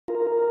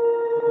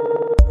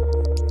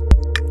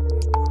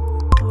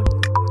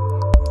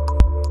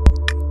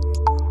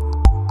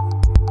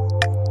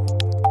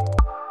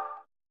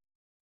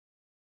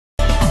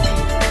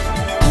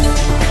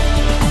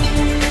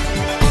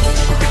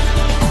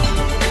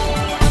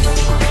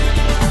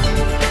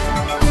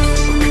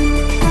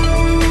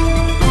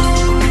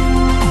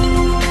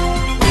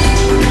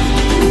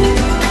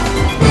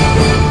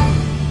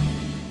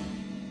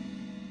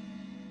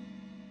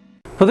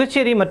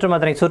புதுச்சேரி மற்றும்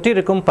அதனை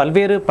சுற்றியிருக்கும்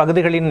பல்வேறு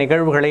பகுதிகளின்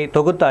நிகழ்வுகளை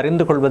தொகுத்து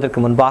அறிந்து கொள்வதற்கு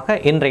முன்பாக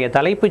இன்றைய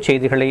தலைப்புச்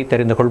செய்திகளை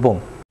தெரிந்து கொள்வோம்.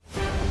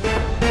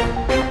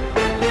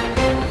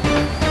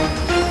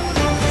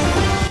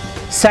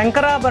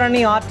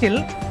 சங்கராபரணி ஆற்றில்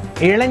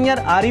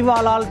இளைஞர்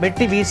அரிவாளால்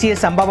வெட்டி வீசிய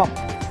சம்பவம்,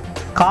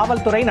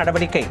 காவல்துறை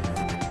நடவடிக்கை.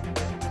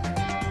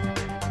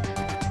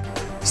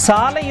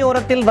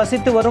 சாலையோரத்தில்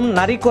வசித்து வரும்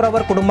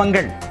நரிக்குறவர்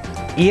குடும்பங்கள்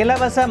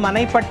இலவச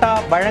மனைப்பட்டா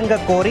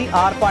வழங்க கோரி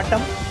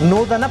ஆர்ப்பாட்டம்,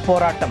 நூதன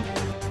போராட்டம்.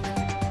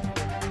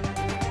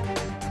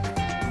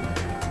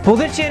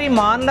 புதுச்சேரி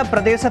மாநில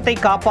பிரதேசத்தை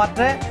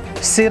காப்பாற்ற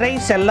சிறை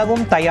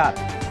செல்லவும் தயார்,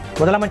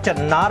 முதலமைச்சர்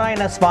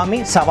நாராயணசுவாமி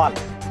சவால்.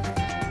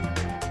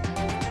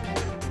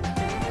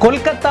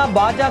 கொல்கத்தா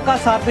பாஜக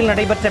சார்பில்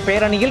நடைபெற்ற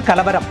பேரணியில்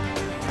கலவரம்,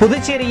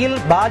 புதுச்சேரியில்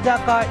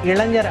பாஜக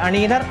இளைஞர்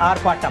அணியினர்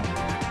ஆர்ப்பாட்டம்.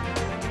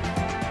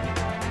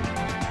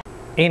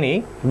 இனி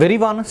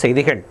விரிவான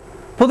செய்திகள்.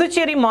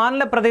 புதுச்சேரி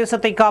மாநில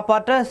பிரதேசத்தை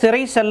காப்பாற்ற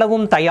சிறை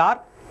செல்லவும்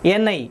தயார்,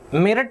 என்னை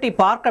மிரட்டி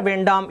பார்க்க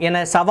வேண்டாம்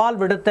என சவால்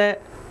விடுத்த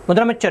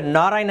முதலமைச்சர்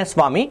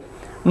நாராயணசுவாமி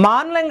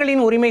மாநிலங்களின்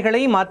உரிமைகளை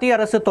மத்திய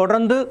அரசு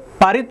தொடர்ந்து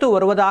பறித்து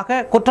வருவதாக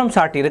குற்றம்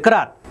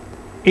சாட்டியிருக்கிறார்.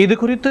 இது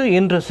குறித்து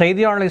இன்று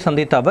செய்தியாளர்களை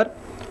சந்தித்த அவர்,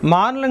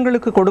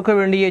 மாநிலங்களுக்கு கொடுக்க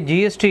வேண்டிய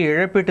ஜிஎஸ்டி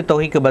இழப்பீட்டு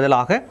தொகைக்கு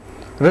பதிலாக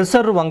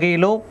ரிசர்வ்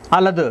வங்கியிலோ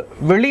அல்லது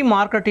வெளி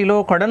மார்க்கெட்டிலோ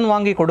கடன்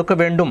வாங்கி கொடுக்க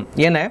வேண்டும்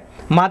என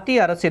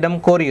மத்திய அரசிடம்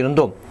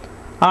கோரியிருந்தோம்.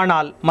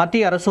 ஆனால்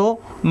மத்திய அரசோ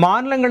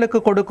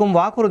மாநிலங்களுக்கு கொடுக்கும்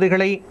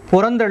வாக்குறுதிகளை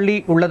புறந்தள்ளி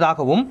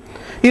உள்ளதாகவும்,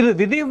 இது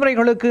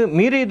விதிமுறைகளுக்கு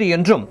மீறியது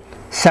என்றும்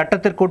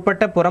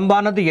சட்டத்திற்குட்பட்ட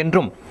புறம்பானது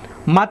என்றும்,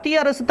 மத்திய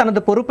அரசு தனது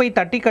பொறுப்பை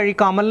தட்டி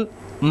கழிக்காமல்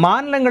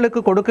மாநிலங்களுக்கு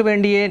கொடுக்க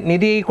வேண்டிய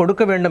நிதியை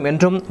கொடுக்க வேண்டும்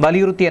என்றும்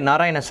வலியுறுத்திய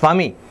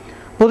நாராயணசுவாமி,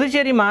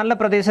 புதுச்சேரி மாநில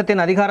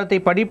பிரதேசத்தின் அதிகாரத்தை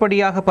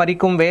படிப்படியாக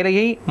பறிக்கும்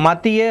வேலையை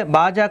மத்திய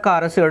பாஜக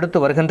அரசு எடுத்து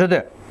வருகின்றது.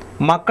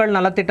 மக்கள்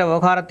நலத்திட்ட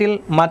விவகாரத்தில்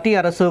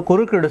மத்திய அரசு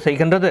குறுக்கீடு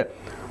செய்கின்றது.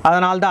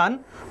 அதனால்தான்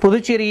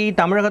புதுச்சேரியை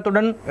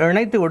தமிழகத்துடன்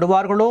இணைத்து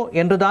விடுவார்களோ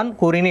என்றுதான்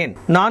கூறினேன்.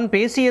 நான்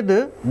பேசியது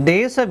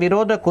தேச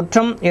விரோத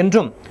குற்றம்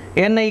என்றும்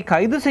என்னை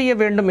கைது செய்ய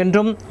வேண்டும்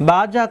என்றும்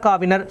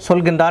பாஜகவினர்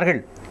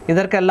சொல்கின்றார்கள்.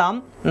 இதற்கெல்லாம்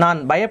நான்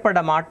பயப்பட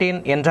மாட்டேன்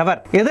என்றவர்.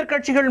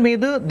 எதிர்க்கட்சிகள்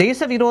மீது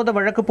தேச விரோத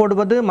வழக்கு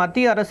போடுவது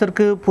மத்திய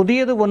அரசிற்கு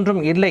புதியது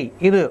ஒன்றும் இல்லை,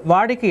 இது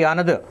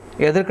வாடிக்கையானது.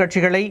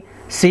 எதிர்க்கட்சிகளை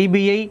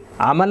சிபிஐ,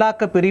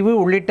 அமலாக்க பிரிவு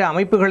உள்ளிட்ட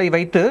அமைப்புகளை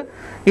வைத்து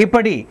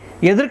இப்படி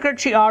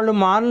எதிர்க்கட்சி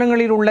ஆளும்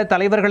மாநிலங்களில் உள்ள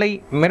தலைவர்களை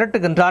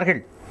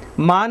மிரட்டுகின்றார்கள்.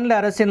 மாநில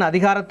அரசின்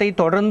அதிகாரத்தை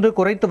தொடர்ந்து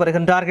குறைத்து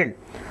வருகின்றார்கள்.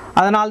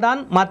 அதனால்தான்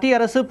மத்திய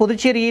அரசு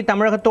புதுச்சேரியை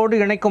தமிழகத்தோடு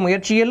இணைக்கும்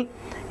முயற்சியில்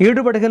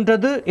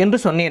ஈடுபடுகின்றது என்று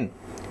சொன்னேன்.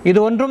 இது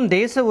ஒன்றும்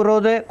தேச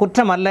விரோத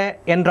குற்றம் அல்ல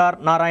என்றார்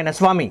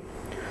நாராயணசுவாமி.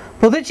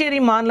 புதுச்சேரி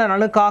மாநில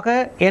நலனுக்காக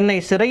என்னை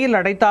சிறையில்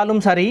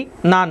அடைத்தாலும் சரி,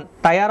 நான்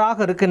தயாராக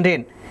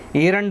இருக்கின்றேன்.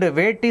 2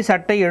 வேட்டி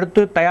சட்டை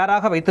எடுத்து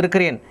தயாராக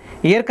வைத்திருக்கிறேன்.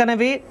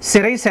 ஏற்கனவே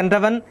சிறை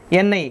சென்றவன்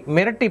என்னை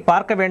மிரட்டி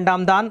பார்க்க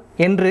வேண்டாம் தான்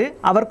என்று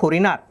அவர்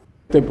கூறினார்.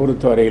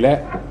 பொறுத்தவரையில்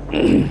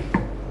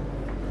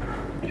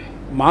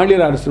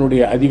மாநில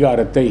அரசினுடைய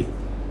அதிகாரத்தை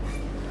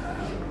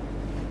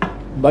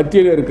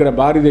மத்தியில் இருக்கிற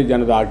பாரதிய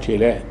ஜனதா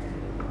ஆட்சியில்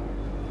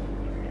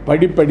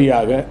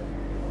படிப்படியாக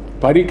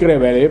பறிக்கிற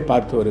வேலையை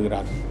பார்த்து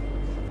வருகிறார்.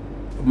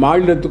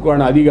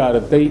 மாநிலத்துக்கான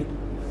அதிகாரத்தை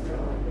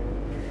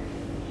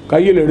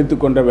கையில்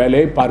எடுத்துக்கொண்ட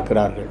வேலையை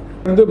பார்க்கிறார்கள்.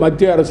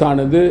 மத்திய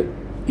அரசானது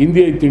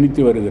இந்தியை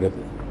திணித்து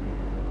வருகிறது.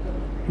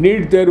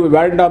 நீட் தேர்வு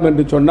வேண்டாம்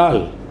என்று சொன்னால்,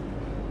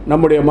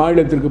 நம்முடைய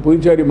மாநிலத்திற்கு,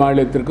 புதுச்சேரி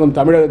மாநிலத்திற்கும்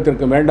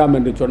தமிழகத்திற்கும் வேண்டாம்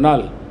என்று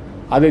சொன்னால்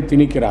அதை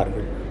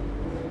திணிக்கிறார்கள்.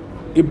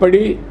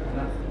 இப்படி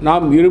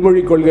நாம்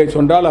இருமொழி கொள்கை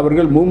சொன்னால்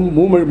அவர்கள்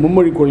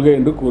மும்மொழி கொள்கை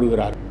என்று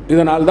கூறுகிறார்.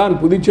 இதனால் தான்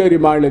புதுச்சேரி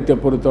மாநிலத்தை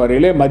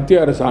பொறுத்தவரையிலே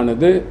மத்திய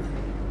அரசானது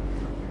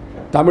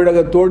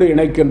தமிழகத்தோடு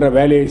இணைக்கின்ற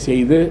வேலையை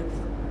செய்து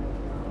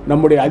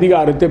நம்முடைய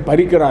அதிகாரத்தை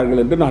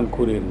பறிக்கிறார்கள் என்று நான்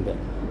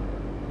கூறியிருந்தேன்.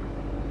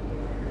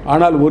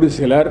 ஆனால் ஒரு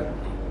சிலர்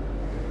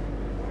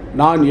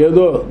நான்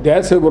ஏதோ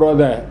தேச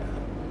விரோத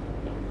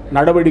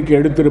நடவடிக்கை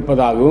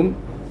எடுத்திருப்பதாகவும்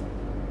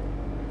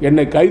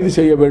என்னை கைது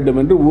செய்ய வேண்டும்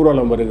என்று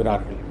ஊர்வலம்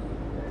வருகிறார்கள்.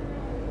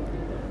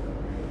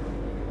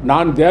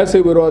 நான் தேச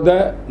விரோத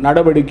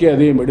நடவடிக்கை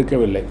எதையும்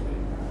எடுக்கவில்லை.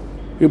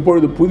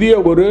 இப்பொழுது புதிய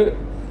ஒரு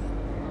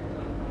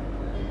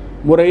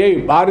முறையை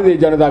பாரதிய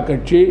ஜனதா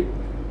கட்சி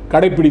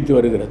கடைபிடித்து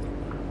வருகிறது.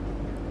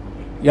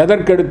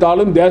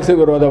 எதற்கெடுத்தாலும் தேச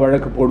விரோத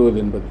வழக்கு போடுவது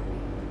என்பது.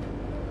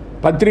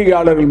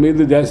 பத்திரிகையாளர்கள்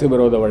மீது தேச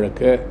விரோத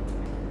வழக்கு,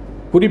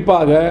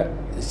 குறிப்பாக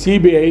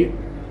சிபிஐ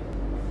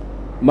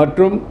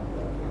மற்றும்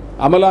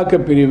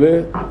அமலாக்க பிரிவு,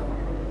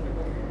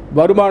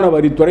 வருமான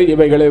வரித்துறை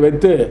இவைகளை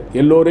வைத்து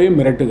எல்லோரையும்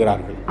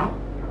மிரட்டுகிறார்கள்.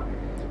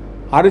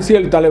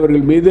 அரசியல்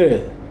தலைவர்கள் மீது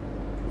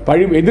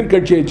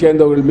எதிர்க்கட்சியைச்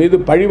சேர்ந்தவர்கள் மீது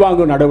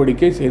பழிவாங்கும்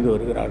நடவடிக்கை செய்து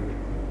வருகிறார்கள்.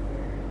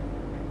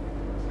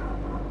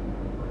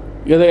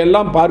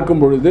 இதையெல்லாம்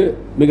பார்க்கும் பொழுது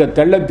மிக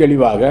தெள்ளத்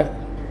தெளிவாக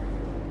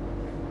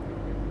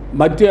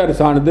மத்திய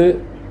அரசானது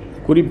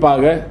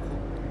குறிப்பாக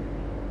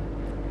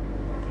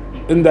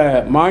இந்த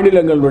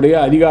மாநிலங்களுடைய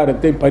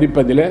அதிகாரத்தை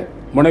பறிப்பதில்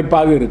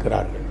முனைப்பாக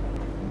இருக்கிறார்கள்.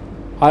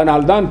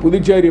 அதனால்தான்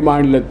புதுச்சேரி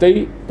மாநிலத்தை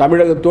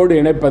தமிழகத்தோடு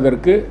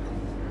இணைப்பதற்கு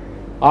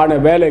ஆன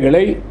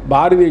வேலைகளை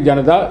பாரதிய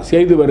ஜனதா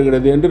செய்து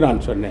வருகிறது என்று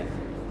நான் சொன்னேன்.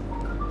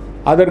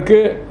 அதற்கு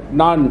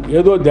நான்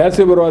ஏதோ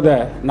தேச விரோத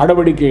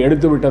நடவடிக்கை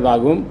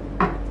எடுத்துவிட்டதாகவும்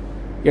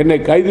என்னை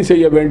கைது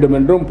செய்ய வேண்டும்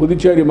என்றும்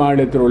புதுச்சேரி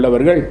மாநிலத்தில்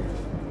உள்ளவர்கள்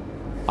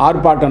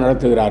ஆர்ப்பாட்டம்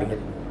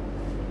நடத்துகிறார்கள்.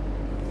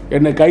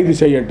 என்னை கைது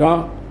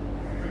செய்யட்டும்,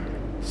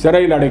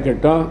 சிறையில்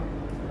அடைக்கட்டும்.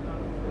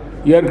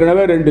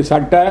 ஏற்கனவே 2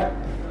 சட்டை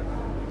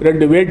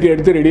 2 வேட்டி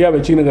எடுத்து ரெடியாக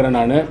வச்சுன்னுக்கிறேன்.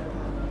 நான்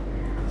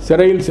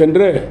சிறையில்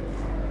சென்று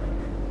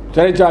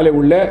சிறைச்சாலை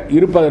உள்ளே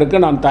இருப்பதற்கு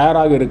நான்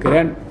தயாராக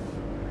இருக்கிறேன்.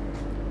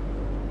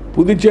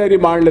 புதுச்சேரி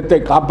மாநிலத்தை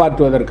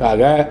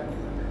காப்பாற்றுவதற்காக,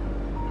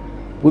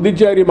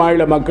 புதுச்சேரி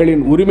மாநில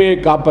மக்களின் உரிமையை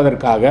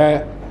காப்பதற்காக,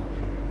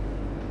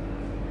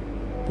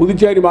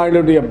 புதுச்சேரி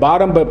மாநிலத்துடைய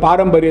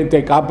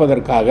பாரம்பரியத்தை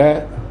காப்பதற்காக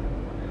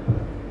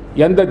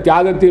எந்த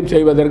தியாகத்தையும்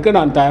செய்வதற்கு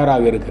நான்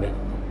தயாராக இருக்கிறேன்.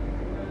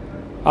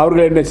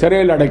 அவர்கள் என்னை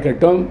சிறையில்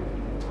அடைக்கட்டும்,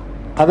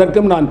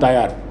 அதற்கும் நான்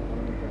தயார்.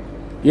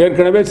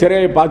 ஏற்கனவே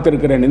சிறையை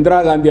பார்த்திருக்கிறேன். இந்திரா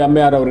காந்தி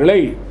அம்மையார் அவர்களை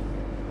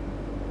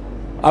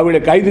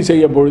கைது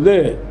செய்ய பொழுது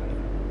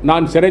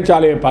நான்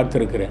சிறைச்சாலையை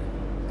பார்த்திருக்கிறேன்.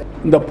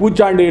 இந்த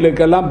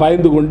பூச்சாண்டிகளுக்கெல்லாம்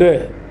பயந்து கொண்டு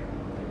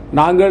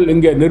நாங்கள்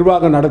இங்கே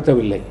நிர்வாகம்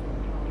நடத்தவில்லை.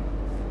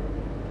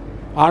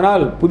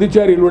 ஆனால்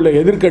புதுச்சேரியில் உள்ள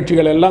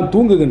எதிர்க்கட்சிகள் எல்லாம்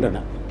தூங்குகின்றன.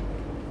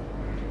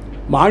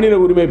 மாநில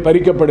உரிமை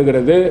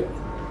பறிக்கப்படுகிறது.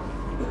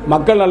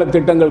 மக்கள்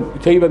நலத்திட்டங்கள்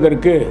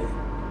செய்வதற்கு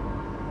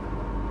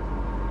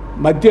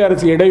மத்திய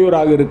அரசு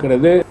இடையூறாக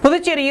இருக்கிறது.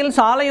 புதுச்சேரியில்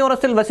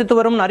சாலையோரத்தில் வசித்து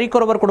வரும்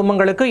நரிக்குறவர்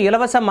குடும்பங்களுக்கு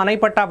இலவச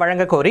மனைப்பட்டா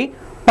வழங்க கோரி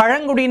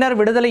பழங்குடியினர்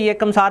விடுதலை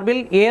இயக்கம்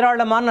சார்பில்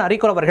ஏராளமான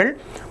நரிக்குறவர்கள்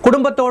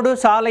குடும்பத்தோடு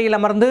சாலையில்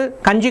அமர்ந்து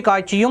கஞ்சி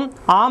காய்ச்சியும்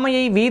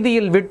ஆமையை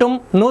வீதியில் விட்டும்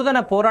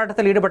நூதன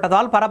போராட்டத்தில்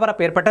ஈடுபட்டதால்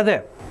பரபரப்பு ஏற்பட்டது.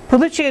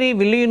 புதுச்சேரி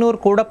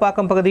வில்லியனூர்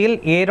கூடப்பாக்கம் பகுதியில்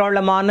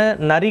ஏராளமான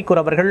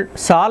நரிக்குறவர்கள்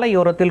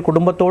சாலையோரத்தில்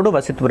குடும்பத்தோடு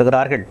வசித்து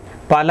வருகிறார்கள்.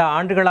 பல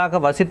ஆண்டுகளாக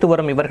வசித்து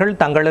வரும் இவர்கள்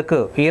தங்களுக்கு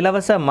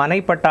இலவச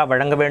மனைப்பட்டா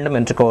வழங்க வேண்டும்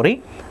என்று கோரி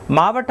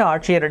மாவட்ட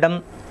ஆட்சியரிடம்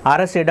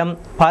அரசிடம்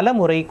பல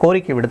முறை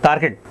கோரிக்கை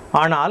விடுத்தார்கள்.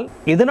 ஆனால்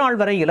இதுநாள்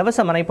வரை இலவச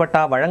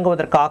மனைப்பட்டா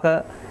வழங்குவதற்காக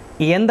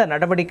எந்த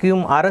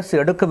நடவடிக்கையும் அரசு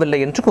எடுக்கவில்லை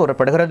என்று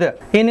கூறப்படுகிறது.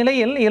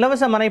 இந்நிலையில்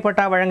இலவச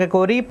மனைப்பட்டா வழங்க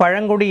கோரி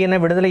பழங்குடியின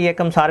விடுதலை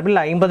இயக்கம் சார்பில்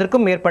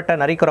 50க்கும் மேற்பட்ட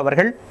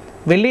நரிக்குறவர்கள்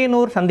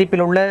வில்லியனூர்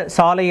சந்திப்பில் உள்ள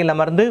சாலையில்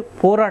அமர்ந்து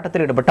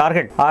போராட்டத்தில்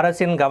ஈடுபட்டார்கள்.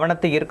 அரசின்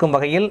கவனத்தை ஈர்க்கும்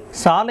வகையில்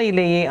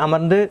சாலையிலேயே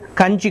அமர்ந்து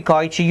கஞ்சி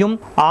காய்ச்சியும்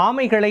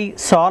ஆமைகளை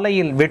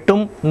சாலையில்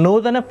விட்டும்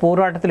நூதன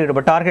போராட்டத்தில்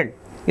ஈடுபட்டார்கள்.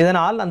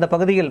 இதனால் அந்த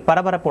பகுதியில்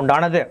பரபரப்பு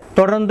உண்டானது.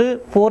 தொடர்ந்து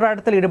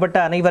போராட்டத்தில் ஈடுபட்ட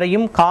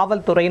அனைவரையும்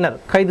காவல்துறையினர்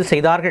கைது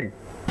செய்தார்கள்.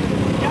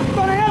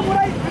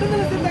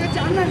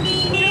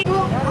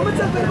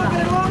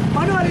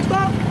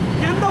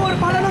 எந்த ஒரு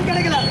பலனும்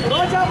கிடைக்கல.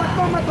 ரோஜா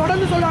பக்கம்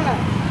தொடர்ந்து சொல்லுவாங்க,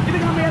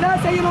 இதுக்கு நம்ம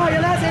எதாவது செய்யணும்.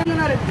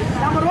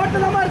 நம்ம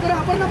ரோட்டில் தான் இருக்கிறோம்.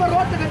 அப்புறம் நம்ம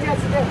ரோட்டு கட்சி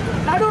ஆச்சு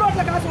நடு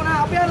ரோட்டில் காசு போனா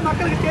அப்பயாவது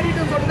மக்களுக்கு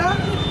தெரியுதுன்னு சொல்லிட்டு தான்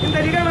இந்த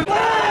நிகழ்வு.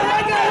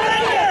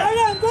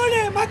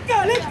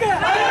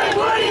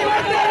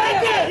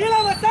 மக்களுக்கு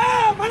இலவச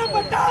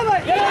மனப்பட்டாவை,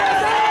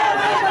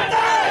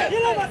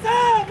 இலவச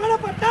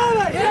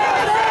மனப்பட்டாவை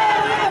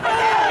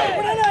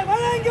உடனே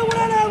வழங்கு,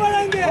 உடனே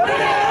வழங்கு.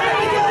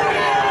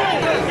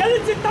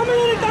 எழுச்சி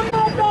தமிழர்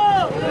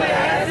கம்மாட்டோம்.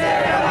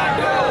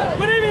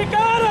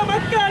 உரிமைக்கார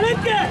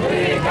மக்களுக்கு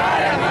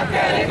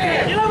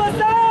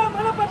இலவச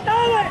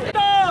மனப்பட்டாவை,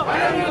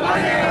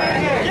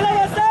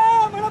 இலவச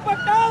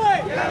மனப்பட்டாவை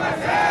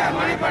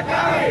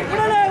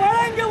உடனே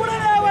வழங்கு,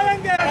 உடனே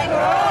வழங்கு.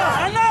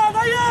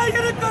 அண்ணாதையா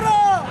இருக்கிறோம்.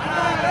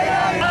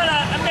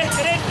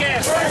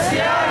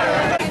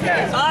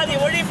 சாதி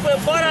ஒழிப்பு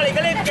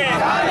போராளிகளுக்கு,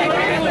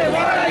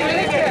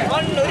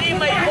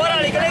 மண்ணுரிமை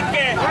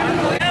போராளிகளுக்கு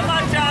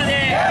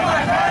ஏமாற்றாதே,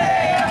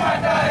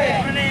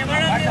 உடனே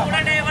வழங்கு,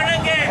 உடனே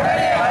வழங்கு.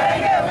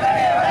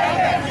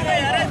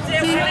 அரசே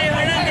உடனே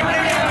வழங்கு,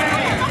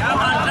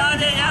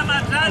 ஏமாற்றாதே,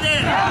 ஏமாற்றாதே.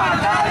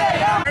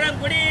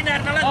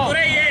 பழங்குடியினர்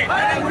நலத்துறையே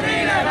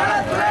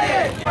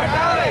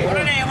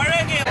உடனே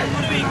வழங்கு.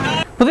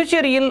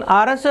 புதுச்சேரியில்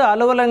அரசு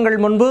அலுவலகங்கள்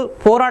முன்பு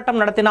போராட்டம்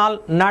நடத்தினால்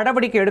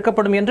நடவடிக்கை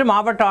எடுக்கப்படும் என்று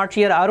மாவட்ட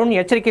ஆட்சியர் அருண்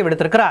எச்சரிக்கை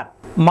விடுத்திருக்கிறார்.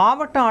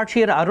 மாவட்ட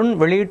ஆட்சியர் அருண்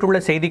வெளியிட்டுள்ள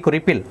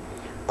செய்திக்குறிப்பில்,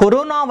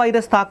 கொரோனா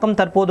வைரஸ் தாக்கம்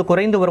தற்போது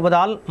குறைந்து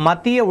வருவதால்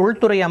மத்திய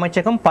உள்துறை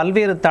அமைச்சகம்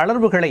பல்வேறு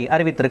தளர்வுகளை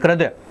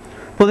அறிவித்திருக்கிறது.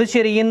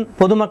 புதுச்சேரியின்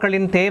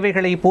பொதுமக்களின்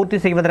தேவைகளை பூர்த்தி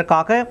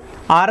செய்வதற்காக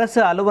அரசு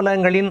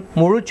அலுவலகங்களின்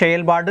முழு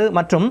செயல்பாடு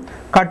மற்றும்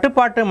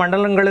கட்டுப்பாட்டு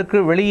மண்டலங்களுக்கு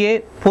வெளியே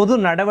பொது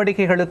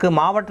நடவடிக்கைகளுக்கு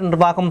மாவட்ட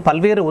நிர்வாகம்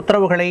பல்வேறு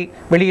உத்தரவுகளை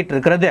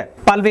வெளியிட்டிருக்கிறது.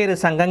 பல்வேறு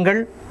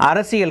சங்கங்கள்,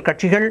 அரசியல்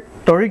கட்சிகள்,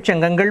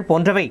 தொழிற்சங்கங்கள்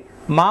போன்றவை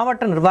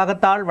மாவட்ட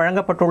நிர்வாகத்தால்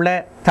வழங்கப்பட்டுள்ள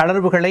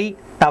தளர்வுகளை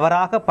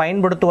தவறாக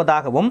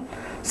பயன்படுத்துவதாகவும்,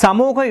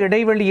 சமூக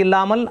இடைவெளி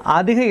இல்லாமல்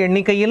அதிக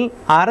எண்ணிக்கையில்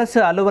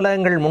அரசு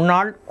அலுவலகங்கள்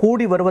முன்னால்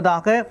கூடி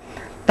வருவதாக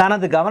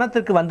தனது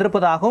கவனத்திற்கு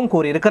வந்திருப்பதாகவும்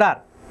கூறியிருக்கிறார்.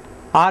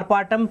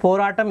 ஆர்ப்பாட்டம்,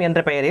 போராட்டம் என்ற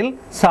பெயரில்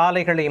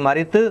சாலைகளை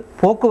மறித்து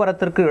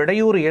போக்குவரத்திற்கு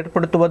இடையூறு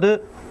ஏற்படுத்துவது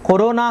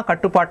கொரோனா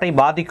கட்டுப்பாட்டை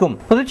பாதிக்கும்.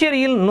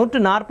 புதுச்சேரியில்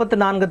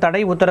 144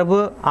 தடை உத்தரவு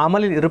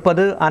அமலில்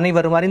இருப்பது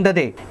அனைவரும்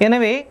அறிந்ததே.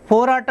 எனவே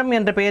போராட்டம்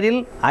என்ற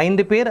பெயரில்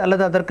 5 பேர்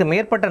அல்லது அதற்கு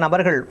மேற்பட்ட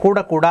நபர்கள்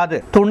கூடக்கூடாது.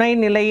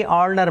 துணைநிலை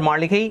ஆளுநர்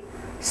மாளிகை,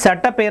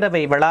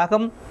 சட்டப்பேரவை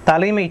வளாகம்,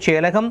 தலைமைச்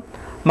செயலகம்,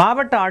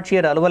 மாவட்ட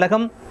ஆட்சியர்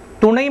அலுவலகம்,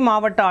 துணை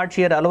மாவட்ட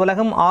ஆட்சியர்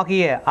அலுவலகம்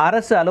ஆகிய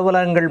அரசு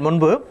அலுவலகங்கள்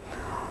முன்பு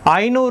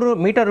 500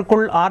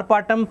 மீட்டருக்குள்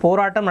ஆர்ப்பாட்டம்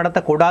போராட்டம்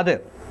நடத்தக்கூடாது.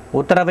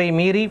 உத்தரவை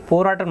மீறி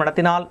போராட்டம்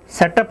நடத்தினால்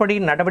சட்டப்படி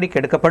நடவடிக்கை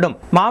எடுக்கப்படும்.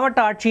 மாவட்ட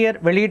ஆட்சியர்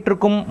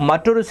வெளியிட்டிருக்கும்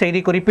மற்றொரு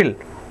செய்திக்குறிப்பில்,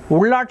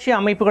 உள்ளாட்சி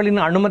அமைப்புகளின்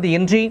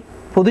அனுமதியின்றி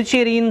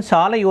புதுச்சேரியின்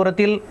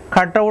சாலையோரத்தில்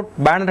கட் அவுட்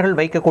பேனர்கள்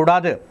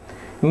வைக்கக்கூடாது.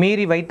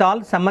 மீறி வைத்தால்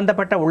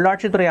சம்பந்தப்பட்ட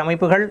உள்ளாட்சித்துறை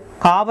அமைப்புகள்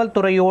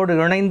காவல்துறையோடு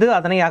இணைந்து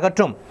அதனை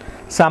அகற்றும்.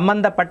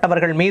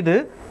 சம்பந்தப்பட்டவர்கள் மீது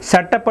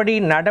சட்டப்படி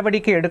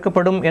நடவடிக்கை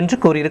எடுக்கப்படும் என்று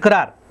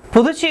கூறியிருக்கிறார்.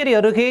 புதுச்சேரி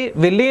அருகே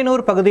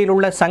வில்லியனூர் பகுதியில்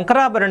உள்ள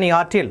சங்கராபரணி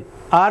ஆற்றில்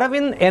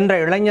அரவிந்த் என்ற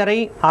இளைஞரை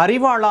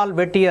அரிவாளால்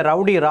வெட்டிய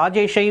ரவுடி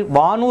ராஜேஷை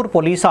வானூர்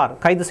போலீசார்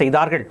கைது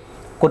செய்தார்கள்.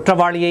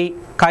 குற்றவாளியை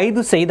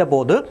கைது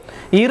செய்தபோது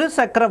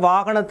இருசக்கர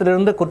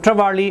வாகனத்திலிருந்து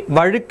குற்றவாளி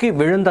வழுக்கி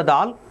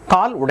விழுந்ததால்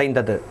கால்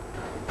உடைந்தது.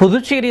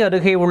 புதுச்சேரி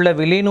அருகே உள்ள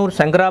வில்லியனூர்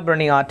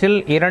சங்கராபரணி ஆற்றில்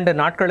 2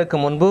 நாட்களுக்கு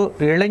முன்பு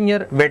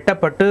இளைஞர்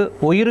வெட்டப்பட்டு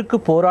உயிருக்கு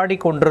போராடி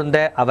கொண்டிருந்த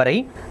அவரை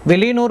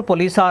வில்லியனூர்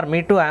போலீசார்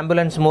மீட்டு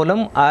ஆம்புலன்ஸ்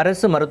மூலம்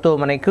அரசு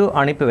மருத்துவமனைக்கு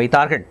அனுப்பி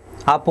வைத்தார்கள்.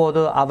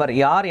 அப்போது அவர்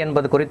யார்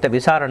என்பது குறித்த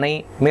விசாரணை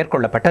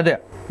மேற்கொள்ளப்பட்டது.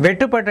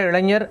 வெட்டுப்பட்ட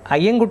இளைஞர்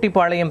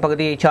ஐயங்குட்டிப்பாளையம்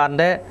பகுதியைச்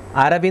சார்ந்த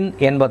அரவிந்த்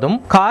என்பதும்,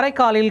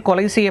 காரைக்காலில்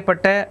கொலை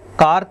செய்யப்பட்ட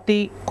கார்த்தி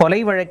கொலை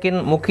வழக்கின்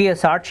முக்கிய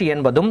சாட்சி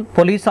என்பதும்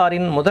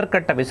போலீசாரின்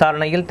முதற்கட்ட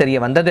விசாரணையில் தெரிய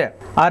வந்தது.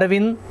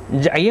 அரவிந்த்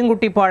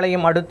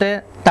ஐயங்குட்டிப்பாளையம் அடுத்த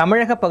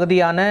தமிழக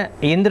பகுதியான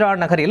இந்திரா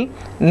நகரில்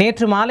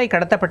நேற்று மாலை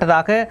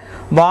கடத்தப்பட்டதாக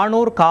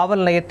வானூர்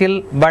காவல் நிலையத்தில்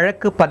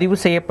வழக்கு பதிவு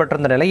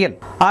செய்யப்பட்டிருந்த நிலையில்,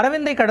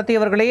 அரவிந்தை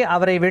கடத்தியவர்களே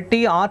அவரை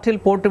வெட்டி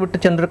ஆற்றில் போட்டுவிட்டு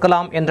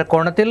சென்றிருக்கலாம் என்ற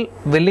கோணத்தில்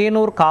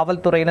வில்லியனூர்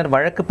காவல்துறையினர்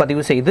வழக்கு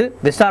பதிவு செய்து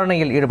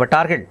விசாரணையில்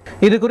ஈடுபட்டார்கள்.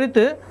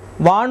 இதுகுறித்து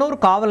வானூர்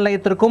காவல்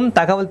நிலையத்திற்கும்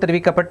தகவல்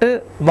தெரிவிக்கப்பட்டு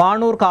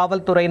வானூர்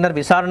காவல்துறையினர்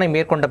விசாரணை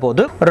மேற்கொண்ட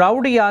போது,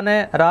 ரவுடியான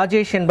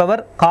ராஜேஷ்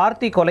என்பவர்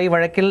கார்த்தி கொலை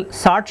வழக்கில்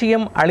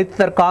சாட்சியம்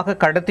அளித்ததற்காக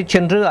கடத்திச்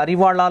சென்று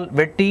அரிவாளால்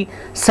வெட்டி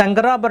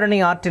சங்கராபரணி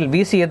ஆற்றில்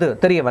வீசியது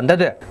தெரிய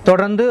வந்தது.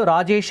 தொடர்ந்து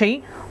ராஜேஷை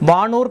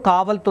வானூர்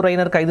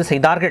காவல்துறையினர் கைது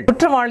செய்தார்கள்.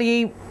 குற்றவாளியை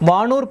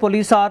வானூர்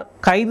போலீசார்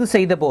கைது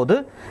செய்த போது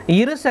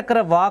இருசக்கர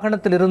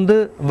வாகனத்திலிருந்து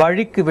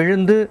வழுக்கி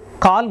விழுந்து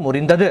கால்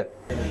முறிந்தது.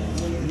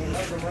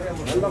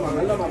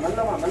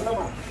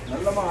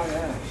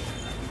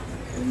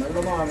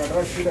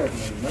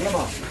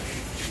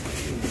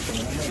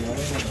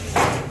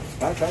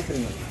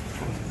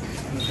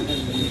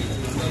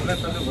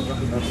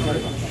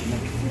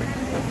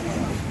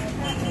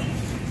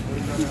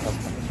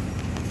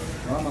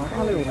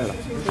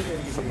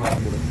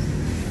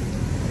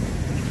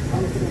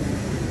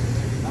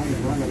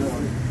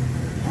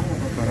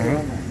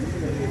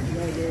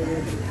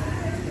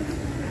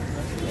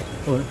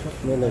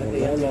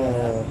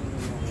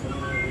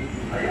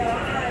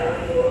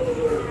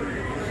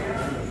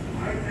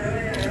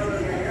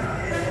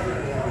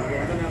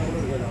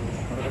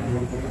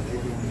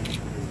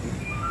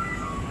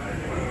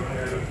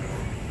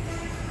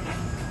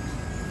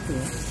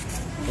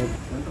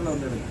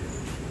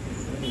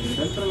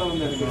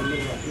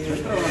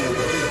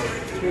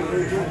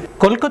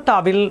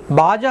 கொல்கத்தாவில்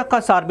பாஜக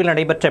சார்பில்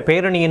நடைபெற்ற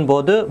பேரணியின்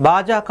போது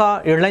பாஜக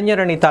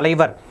இளைஞரணி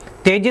தலைவர்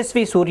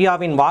தேஜஸ்வி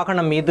சூர்யாவின்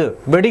வாகனம் மீது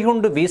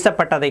வெடிகுண்டு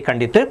வீசப்பட்டதை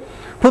கண்டித்து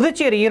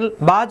புதுச்சேரியில்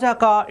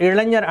பாஜக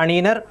இளைஞர்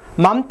அணியினர்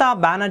மம்தா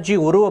பானர்ஜி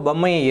உருவ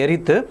பொம்மையை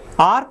எரித்து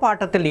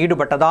ஆர்ப்பாட்டத்தில்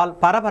ஈடுபட்டதால்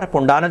பரபரப்பு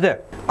உண்டானது.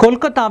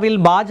 கொல்கத்தாவில்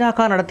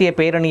பாஜக நடத்திய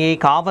பேரணியை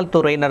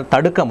காவல்துறையினர்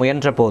தடுக்க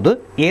முயன்ற போது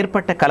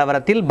ஏற்பட்ட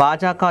கலவரத்தில்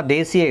பாஜக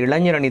தேசிய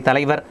இளைஞரணி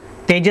தலைவர்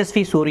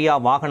தேஜஸ்வி சூர்யா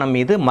வாகனம்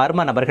மீது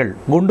மர்ம நபர்கள்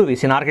குண்டு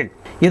வீசினார்கள்.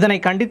 இதனை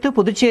கண்டித்து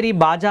புதுச்சேரி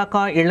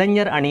பாஜக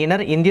இளைஞர்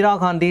அணியினர் இந்திரா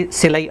காந்தி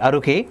சிலை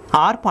அருகே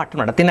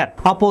ஆர்ப்பாட்டம் நடத்தினர்.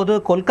 அப்போது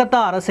கொல்கத்தா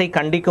அரசை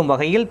கண்டிக்கும்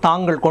வகையில்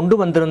தாங்கள் கொண்டு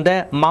வந்திருந்த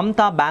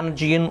மம்தா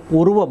பானர்ஜியின்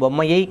உருவ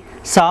பொம்மையை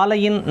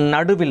சாலையின்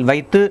நடுவில்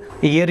வைத்து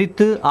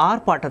எரித்து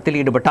ஆர்ப்பாட்டத்தில்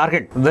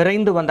ஈடுபட்டார்கள்.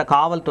 விரைந்து வந்த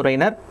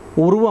காவல்துறையினர்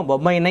உருவ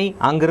பொம்மையினை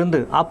அங்கிருந்து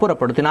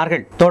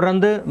அப்புறப்படுத்தினார்கள்.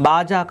 தொடர்ந்து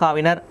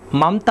பாஜகவினர்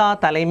மம்தா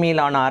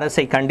தலைமையிலான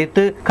அரசை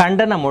கண்டித்து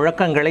கண்டன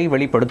முழக்கங்களை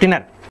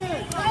வெளிப்படுத்தினர்.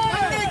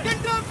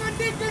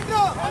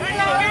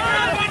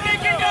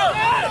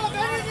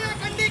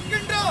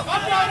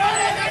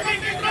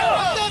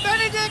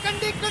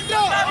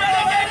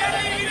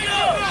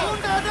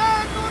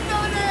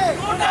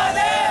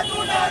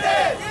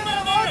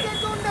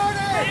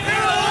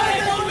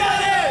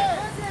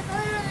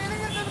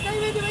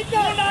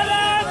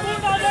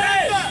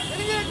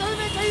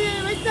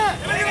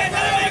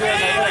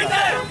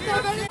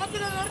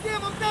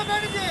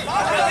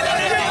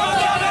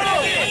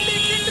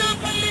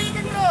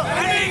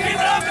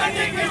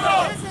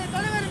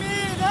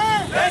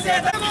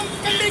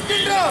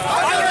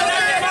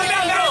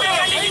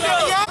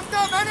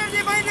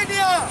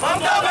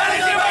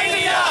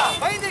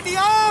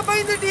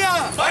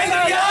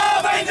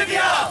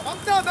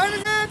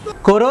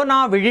 கொரோனா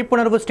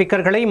விழிப்புணர்வு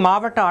ஸ்டிக்கர்களை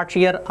மாவட்ட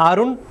ஆட்சியர்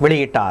அருண்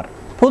வெளியிட்டார்.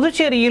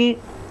 புதுச்சேரியில்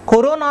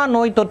கொரோனா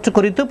நோய் தொற்று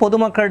குறித்து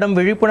பொதுமக்களிடம்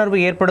விழிப்புணர்வு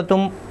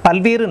ஏற்படுத்தும்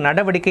பல்வேறு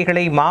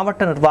நடவடிக்கைகளை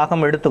மாவட்ட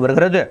நிர்வாகம் எடுத்து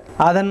வருகிறது.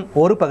 அதன்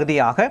ஒரு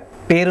பகுதியாக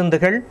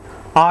பேருந்துகள்,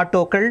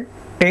 ஆட்டோக்கள்,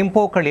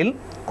 டெம்போக்களில்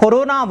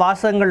கொரோனா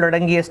வாசகங்கள்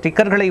அடங்கிய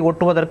ஸ்டிக்கர்களை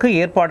ஒட்டுவதற்கு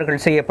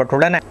ஏற்பாடுகள்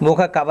செய்யப்பட்டுள்ளன.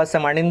 முக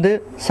கவசம் அணிந்து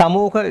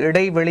சமூக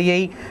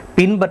இடைவெளியை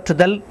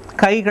பின்பற்றுதல்,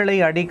 கைகளை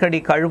அடிக்கடி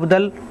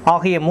கழுவுதல்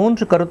ஆகிய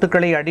 3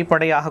 கருத்துக்களை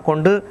அடிப்படையாக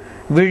கொண்டு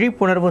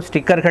விழிப்புணர்வு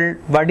ஸ்டிக்கர்கள்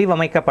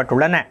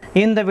வடிவமைக்கப்பட்டுள்ளன.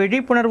 இந்த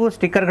விழிப்புணர்வு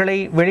ஸ்டிக்கர்களை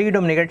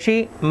வெளியிடும் நிகழ்ச்சி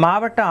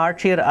மாவட்ட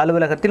ஆட்சியர்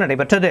அலுவலகத்தில்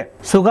நடைபெற்றது.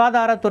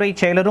 சுகாதாரத்துறை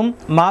செயலரும்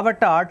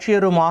மாவட்ட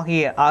ஆட்சியரும்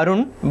ஆகிய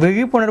அருண்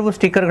விழிப்புணர்வு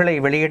ஸ்டிக்கர்களை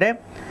வெளியிட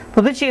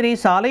புதுச்சேரி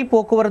சாலை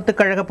போக்குவரத்து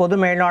கழக பொது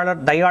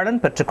மேலாளர் தயாளன்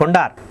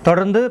பெற்றுக்கொண்டார்.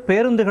 தொடர்ந்து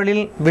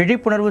பேருந்துகளில்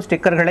விழிப்புணர்வு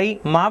ஸ்டிக்கர்களை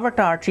மாவட்ட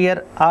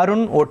ஆட்சியர்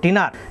அருண்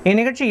ஒட்டினார்.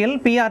 இந்நிகழ்ச்சியில்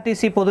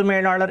PRTC பொது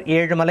மேலாளர்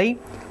ஏழுமலை,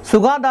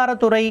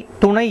 சுகாதாரத்துறை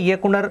துணை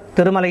இயக்குனர்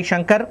திருமலை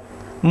சங்கர்,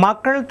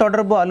 மக்கள்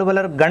தொடர்பு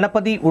அலுவலர்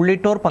கணபதி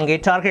உள்ளிட்டோர்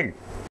பங்கேற்றார்கள்.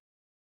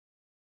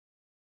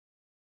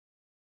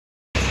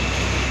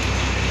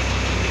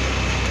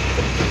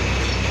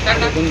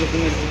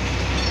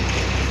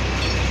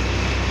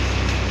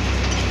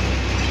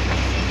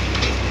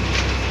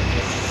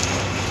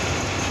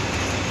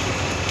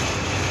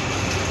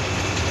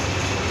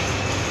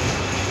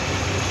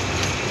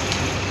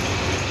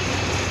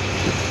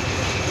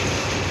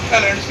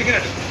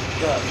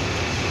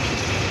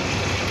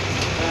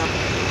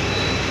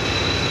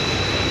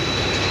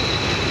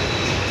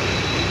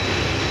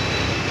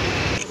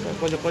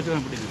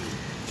 கொஞ்சம் பிடிக்கும்.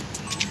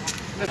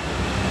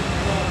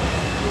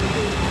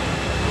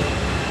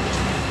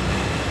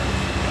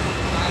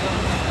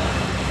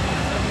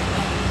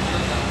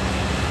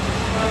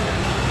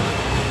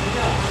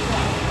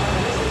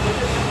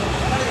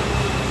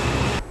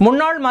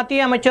 முன்னாள்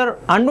மத்திய அமைச்சர்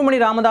அன்புமணி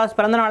ராமதாஸ்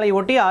பிறந்தநாளை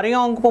ஒட்டி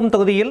அரியாங்குப்பம்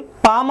தொகுதியில்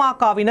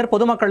பாமகவினர்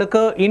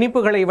பொதுமக்களுக்கு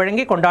இனிப்புகளை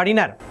வழங்கி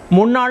கொண்டாடினர்.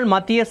 முன்னாள்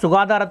மத்திய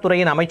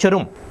சுகாதாரத்துறையின்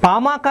அமைச்சரும்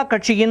பாமக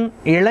கட்சியின்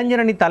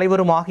இளைஞரணி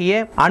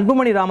தலைவருமாகிய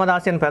அன்புமணி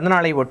ராமதாஸின்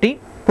பிறந்தநாளை ஒட்டி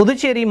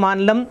புதுச்சேரி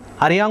மாநிலம்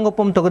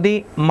அரியாங்குப்பம் தொகுதி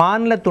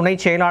மாநில துணை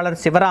செயலாளர்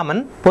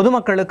சிவராமன்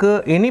பொதுமக்களுக்கு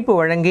இனிப்பு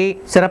வழங்கி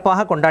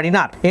சிறப்பாக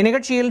கொண்டாடினார்.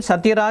 இந்நிகழ்ச்சியில்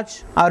சத்யராஜ்,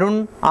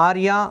 அருண்,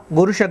 ஆர்யா,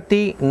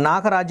 குருசக்தி,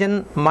 நாகராஜன்,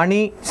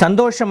 மணி,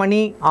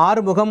 சந்தோஷமணி,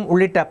 ஆறுமுகம்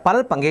உள்ளிட்ட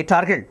பலர்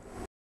பங்கேற்றார்கள்.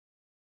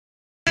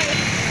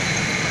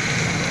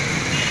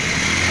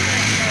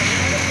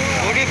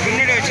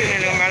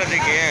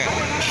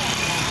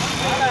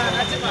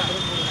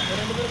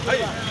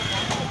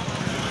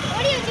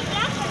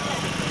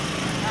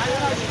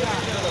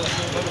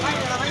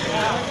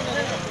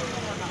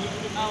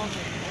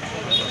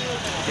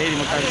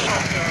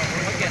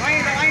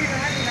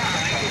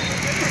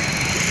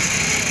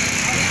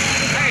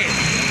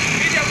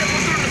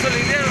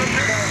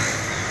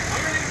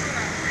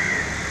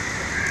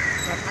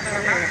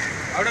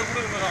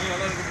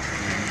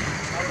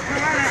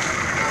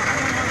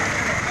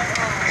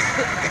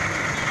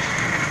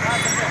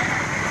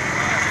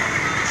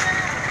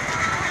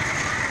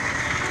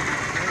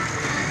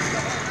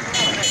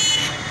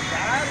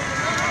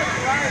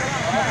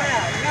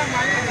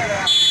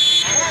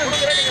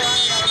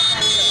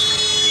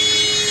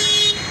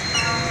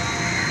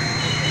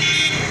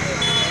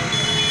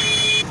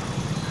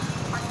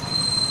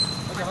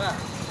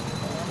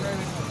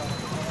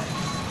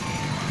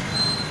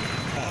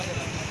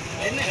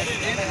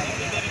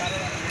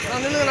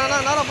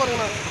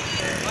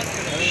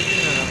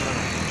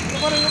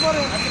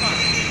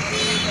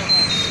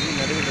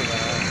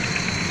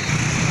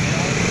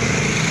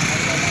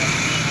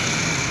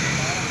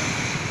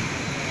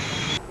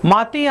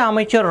 மத்திய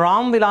அமைச்சர்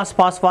ராம்விலாஸ்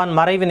பாஸ்வான்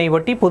மறைவினை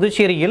ஒட்டி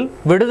புதுச்சேரியில்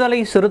விடுதலை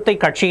சிறுத்தை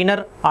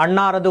கட்சியினர்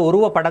அன்னாரது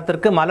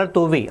உருவப்படத்திற்கு மலர்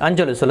தூவி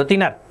அஞ்சலி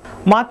செலுத்தினர்.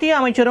 மத்திய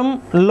அமைச்சரும்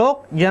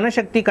லோக்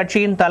ஜனசக்தி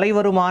கட்சியின்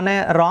தலைவருமான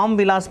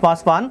ராம்விலாஸ்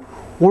பாஸ்வான்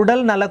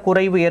உடல்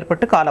நலக்குறைவு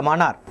ஏற்பட்டு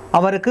காலமானார்.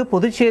 அவருக்கு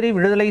புதுச்சேரி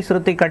விடுதலை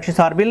சிறுத்தை கட்சி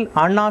சார்பில்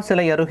அண்ணா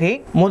சிலை அருகே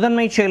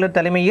முதன்மை செயலர்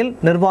தலைமையில்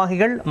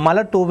நிர்வாகிகள்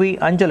மலர் தூவி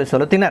அஞ்சலி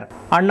செலுத்தினர்.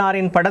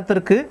 அன்னாரின்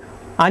படத்திற்கு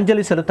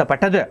அஞ்சலி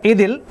செலுத்தப்பட்டது.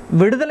 இதில்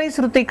விடுதலை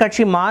சிறுத்தை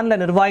கட்சி மாநில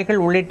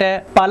நிர்வாகிகள் உள்ளிட்ட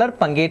பலர்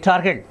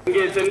பங்கேற்றார்கள்.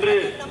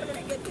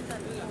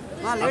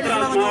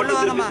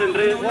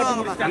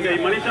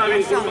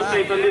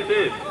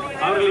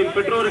 அவர்களின்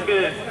பெற்றோருக்கு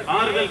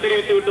ஆறுதல்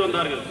தெரிவித்து விட்டு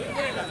வந்தார்கள்.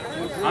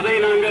 அதை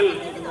நாங்கள்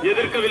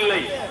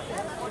எதிர்க்கவில்லை.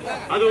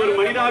 அது ஒரு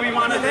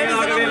மனிதாபிமான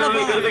செயலாகவே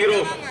நாங்கள்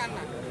கருதுகிறோம்.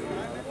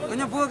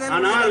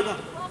 ஆனால்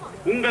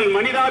உங்கள்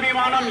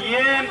மனிதாபிமானம்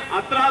ஏன்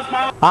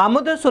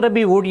அமுத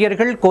சுரபி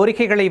ஊழியர்கள்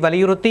கோரிக்கைகளை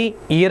வலியுறுத்தி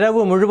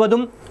இரவு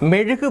முழுவதும்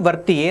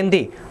மெழுகுவர்த்தி ஏந்தி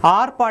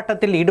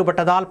ஆர்ப்பாட்டத்தில்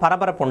ஈடுபட்டதால்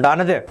பரபரப்பு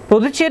உண்டானது.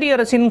 புதுச்சேரி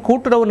அரசின்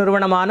கூட்டுறவு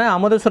நிறுவனமான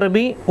அமுத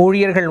சுரபி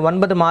ஊழியர்கள்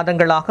 9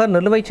 மாதங்களாக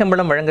நிலுவைச்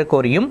சம்பளம் வழங்க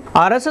கோரியும்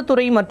அரசு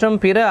துறை மற்றும்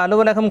பிற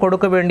அலுவலகம்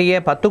கொடுக்க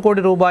வேண்டிய 10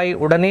 கோடி ரூபாய்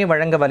உடனே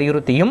வழங்க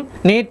வலியுறுத்தியும்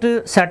நேற்று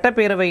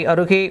சட்டப்பேரவை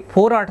அருகே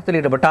போராட்டத்தில்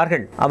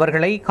ஈடுபட்டார்கள்.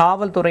 அவர்களை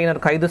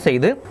காவல்துறையினர் கைது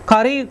செய்து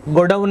கரி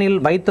கொடவுனில்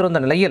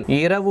வைத்திருந்த நிலையில்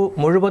இரவு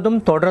முழுவதும்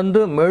தொடர்ந்து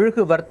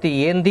மெழுகுவர்த்தி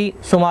ஏந்தி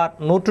சுமார்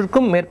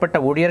 100க்கும் மேற்பட்ட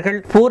ஊழியர்கள்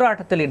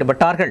போராட்டத்தில்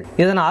ஈடுபட்டார்கள்.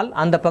 இதனால்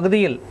அந்த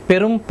பகுதியில்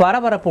பெரும்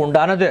பரபரப்பு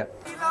உண்டானது.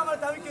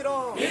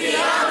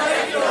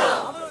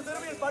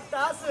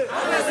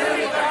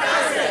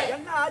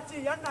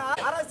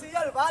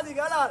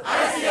 அரசியல்வாதிகளால்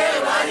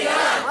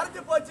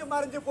போச்சு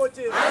மறைஞ்சு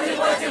போச்சு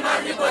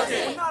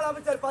முன்னாள்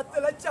அமைச்சர்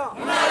 10 லட்சம்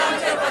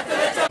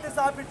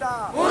சாப்பிட்டா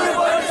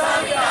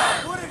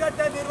ஊரு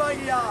கட்ட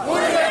நிர்வாகியா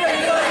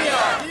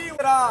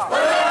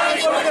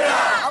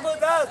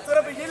அமுத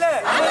சுரபியில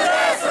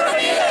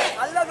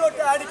நல்ல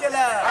நோட்டு அடிக்கல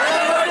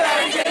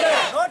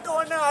நோட்டு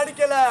ஒண்ணு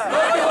அடிக்கல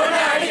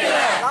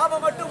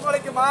லாபம் மட்டும்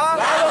குறைக்குமா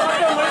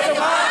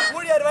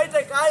ஊழியர்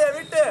வயிற்றை காய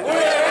விட்டு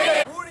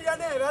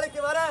ஊழியனே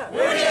வேலைக்கு வர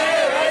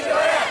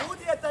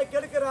ஊதியத்தை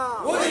கெடுக்கிறான்.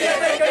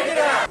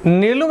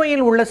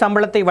 நிலுவையில் உள்ள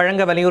சம்பளத்தை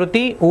வழங்க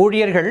வலியுறுத்தி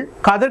ஊழியர்கள்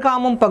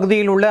கதிர்காமம்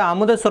பகுதியில் உள்ள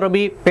அமுத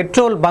சுரபி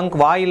பெட்ரோல் பங்க்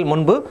வாயில்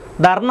முன்பு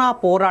தர்ணா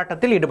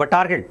போராட்டத்தில்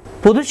ஈடுபட்டார்கள்.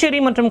 புதுச்சேரி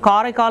மற்றும்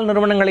காரைக்கால்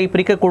நிறுவனங்களை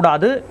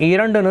பிரிக்கக்கூடாது,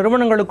 2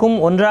 நிறுவனங்களுக்கும்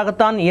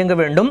ஒன்றாகத்தான் இயங்க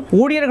வேண்டும்,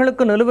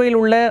 ஊழியர்களுக்கு நிலுவையில்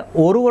உள்ள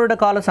 1 வருட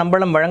கால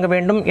சம்பளம் வழங்க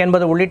வேண்டும்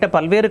என்பது உள்ளிட்ட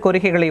பல்வேறு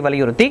கோரிக்கைகளை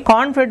வலியுறுத்தி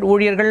கான்ஃபெட்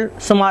ஊழியர்கள்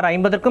சுமார்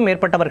 50க்கும்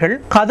மேற்பட்டவர்கள்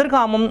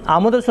கதிர்காமம்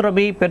அமுத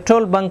சுரபி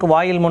பெட்ரோல் பங்க்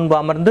வாயில் முன்பு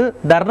அமர்ந்து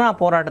தர்ணா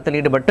போராட்டத்தில்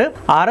ஈடுபட்டு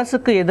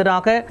அரசுக்கு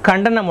எதிராக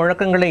கண்டன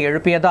முழக்கங்களை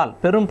எழுப்பியதால்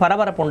பெரும்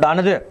பரபரப்பு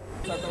உண்டானது.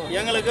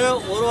 எங்களுக்கு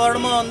 1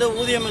 வருடமா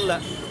ஊதியம் இல்லை.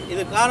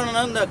 இது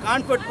காரணம் இந்த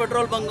கான்ஃபெட்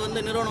பெட்ரோல் பங்க்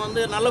நிறுவனம்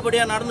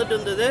நல்லபடியாக நடந்துட்டு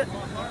இருந்தது.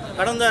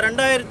 கடந்த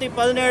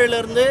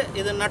 2017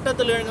 இது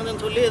நட்டத்தில்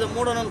எழுங்குதுன்னு சொல்லி இதை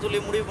மூடணும்னு சொல்லி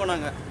முடிவு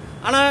பண்ணாங்க.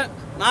 ஆனால்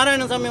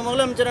நாராயணசாமி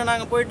முதலமைச்சரை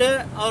நாங்கள் போயிட்டு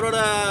அவரோட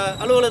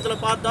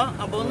அலுவலகத்தில் பார்த்தோம்.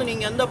 அப்போ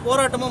நீங்கள் எந்த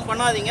போராட்டமும்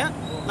பண்ணாதீங்க,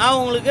 நான்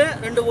உங்களுக்கு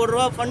 2 கோடி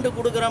ரூபா ஃபண்டு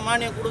கொடுக்குறேன்,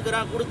 மானியம்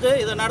கொடுத்து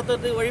இதை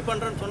நடத்துறதுக்கு வழி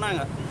பண்ணுறேன்னு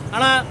சொன்னாங்க.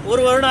 ஆனால்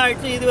 1 வருடம்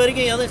ஆயிடுச்சு, இது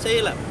வரைக்கும் எதுவும்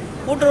செய்யலை.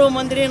 கூட்டுறவு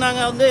மந்திரி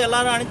நாங்கள்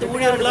எல்லாரும் அனைத்து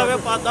ஊழியர்களாகவே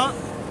பார்த்தோம்.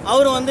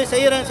 அவரும்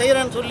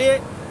செய்கிறேன்னு சொல்லி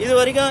இது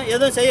வரைக்கும்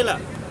எதுவும் செய்யலை.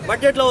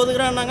 பட்ஜெட்டில்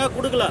ஒதுக்குறான்னாங்க,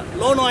 கொடுக்கல.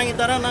 லோன் வாங்கி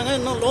தரேன்னாங்க,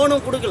 இன்னும்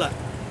லோனும் கொடுக்கல.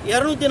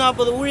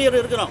 240 ஊழியர்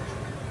இருக்கிறோம்.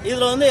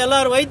 இதில்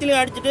எல்லாரும்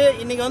வயிற்றுலையும் அடிச்சுட்டு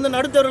இன்றைக்கி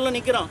நடுத்தருவில்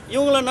நிற்கிறோம்.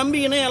 இவங்கள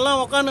நம்பிக்கின்னு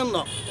எல்லாம்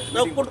உட்காந்துருந்தோம்.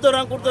 இதை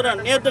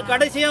கொடுத்துட்றேன். நேற்று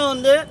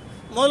கடைசியாக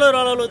முதல்வர்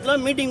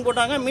அலுவலகத்தில் மீட்டிங்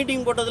போட்டாங்க.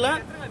 மீட்டிங் போட்டதில்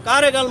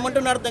காரைக்கால்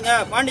மட்டும் நடத்துங்க,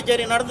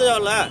 பாண்டிச்சேரி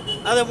நடத்துதில்ல,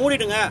 அதை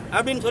மூடிடுங்க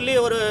அப்படின்னு சொல்லி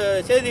ஒரு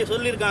செய்தி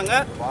சொல்லியிருக்காங்க.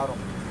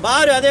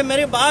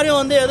 அதேமாரி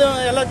பாரும்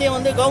எதுவும்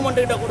எல்லாத்தையும்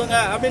கவர்மெண்ட்டுக்கிட்ட கொடுங்க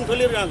அப்படின்னு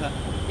சொல்லியிருக்காங்க.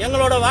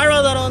 எங்களோட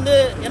வாழ்வாதாரம்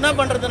என்ன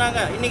பண்ணுறது?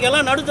 நாங்கள் இன்றைக்கி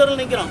எல்லாம் நடுத்தரில்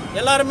நிற்கிறோம்.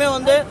 எல்லாருமே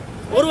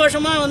 1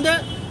 வருஷமாக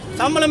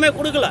சம்பளமே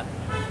கொடுக்கல.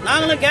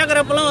 நாங்களும்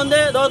கேட்குறப்பெல்லாம்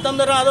இதோ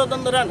தந்துடுறோம், அதோ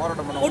தந்துடுறேன்.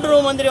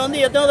 கூட்டுறவு மந்திரி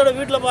எத்தனை தடவை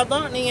வீட்டில்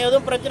பார்த்தோம், நீங்கள்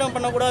எதுவும் பிரச்சனை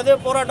பண்ணக்கூடாது,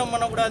 போராட்டம்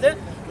பண்ணக்கூடாது,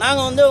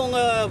 நாங்கள்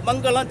உங்கள்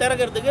பங்கெல்லாம்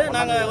திறக்கிறதுக்கு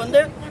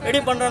நாங்கள்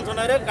ரெடி பண்ணுறோன்னு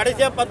சொன்னார்.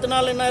 கடைசியாக 10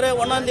 நாள்னாரு,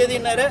 1ஆம்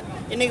தேதினாரு.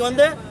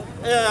 இன்றைக்கி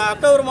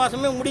அக்டோபர்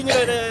மாதமே முடிஞ்ச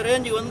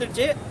ரேஞ்சு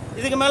வந்துடுச்சு.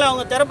 இதுக்கு மேலே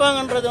அவங்க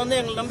திறப்பாங்கன்றது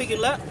எங்களுக்கு நம்பிக்கை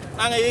இல்லை.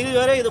 நாங்கள்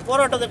இதுவரை இது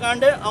போராட்டத்தை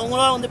காண்டு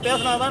அவங்களா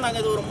பேசினா தான்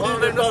நாங்கள் இது ஒரு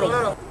முடிவு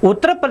வரும்.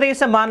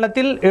 உத்தரப்பிரதேச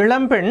மாநிலத்தில்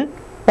இளம்பெண்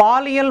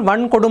பாலியல்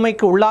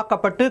வன்கொடுமைக்கு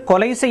உள்ளாக்கப்பட்டு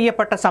கொலை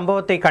செய்யப்பட்ட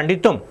சம்பவத்தை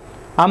கண்டித்தும்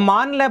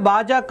அம்மாநில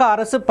பாஜக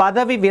அரசு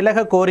பதவி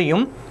விலக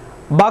கோரியும்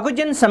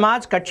பகுஜன்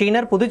சமாஜ்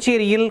கட்சியினர்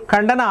புதுச்சேரியில்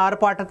கண்டன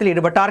ஆர்ப்பாட்டத்தில்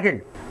ஈடுபட்டார்கள்.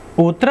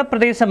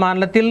 உத்தரப்பிரதேச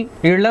மாநிலத்தில்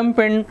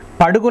இளம்பெண்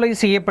படுகொலை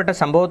செய்யப்பட்ட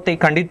சம்பவத்தை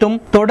கண்டித்தும்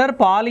தொடர்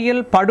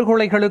பாலியல்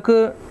படுகொலைகளுக்கு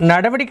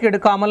நடவடிக்கை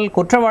எடுக்காமல்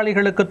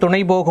குற்றவாளிகளுக்கு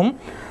துணை போகும்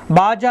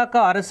பாஜக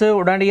அரசு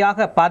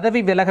உடனடியாக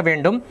பதவி விலக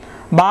வேண்டும்,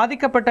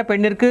 பாதிக்கப்பட்ட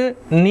பெண்ணிற்கு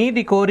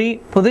நீதி கோரி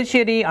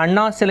புதுச்சேரி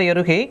அண்ணா சிலை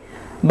அருகே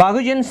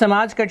பகுஜன்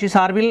சமாஜ் கட்சி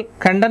சார்பில்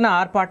கண்டன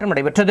ஆர்ப்பாட்டம்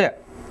நடைபெற்றது.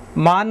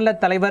 மாநில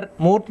தலைவர்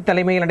மூர்த்தி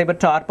தலைமையில்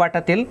நடைபெற்ற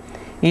ஆர்ப்பாட்டத்தில்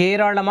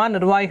ஏராளமான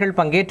நிர்வாகிகள்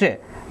பங்கேற்று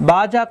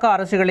பாஜக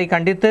அரசுகளை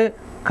கண்டித்து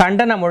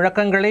கண்டன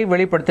முழக்கங்களை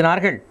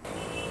வெளிப்படுத்தினார்கள்.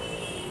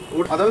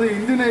 அதாவது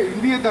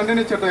இந்திய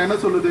தண்டனை சட்டம் என்ன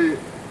சொல்லுது,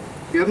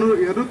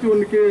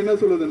 201 என்ன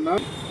சொல்லுதுன்னா,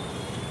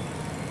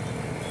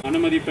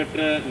 அனுமதி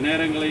பெற்ற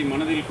நேரங்களை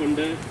மனதில்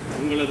கொண்டு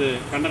உங்களது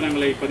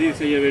கண்டனங்களை பதிவு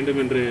செய்ய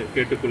வேண்டும் என்று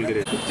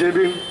கேட்டுக்கொள்கிறேன்.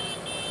 ஜெபின்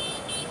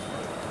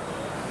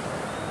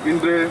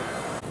இன்று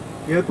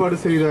ஏற்பாடு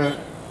செய்த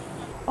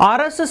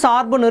அரசு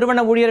சார்பு நிறுவன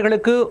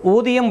ஊழியர்களுக்கு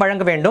ஊதியம்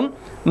வழங்க வேண்டும்,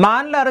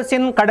 மாநில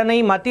அரசின் கடனை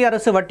மத்திய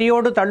அரசு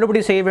வட்டியோடு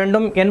தள்ளுபடி செய்ய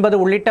வேண்டும் என்பது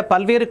உள்ளிட்ட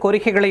பல்வேறு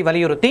கோரிக்கைகளை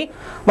வலியுறுத்தி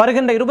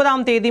வருகின்ற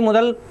 20ஆம் தேதி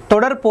முதல்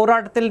தொடர்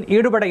போராட்டத்தில்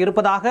ஈடுபட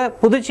இருப்பதாக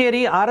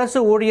புதுச்சேரி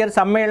அரசு ஊழியர்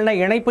சம்மேளன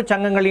இணைப்பு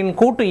சங்கங்களின்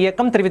கூட்டு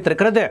இயக்கம்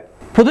தெரிவித்திருக்கிறது.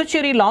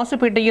 புதுச்சேரி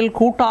லாசுப்பேட்டையில்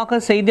கூட்டாக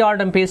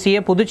செய்தியாளர்களிடம்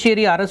பேசிய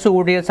புதுச்சேரி அரசு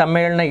ஊழியர்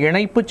சம்மேளன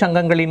இணைப்பு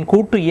சங்கங்களின்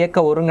கூட்டு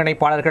இயக்க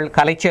ஒருங்கிணைப்பாளர்கள்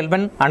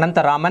கலைச்செல்வன்,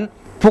 அனந்தராமன்,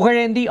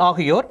 புகழேந்தி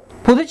ஆகியோர்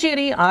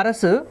புதுச்சேரி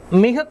அரசு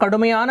மிக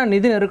கடுமையான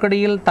நிதி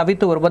நெருக்கடியில்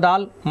தவித்து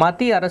வருவதால்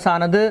மத்திய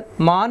அரசானது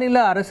மாநில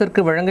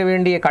அரசிற்கு வழங்க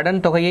வேண்டிய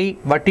கடன் தொகையை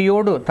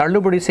வட்டியோடு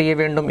தள்ளுபடி செய்ய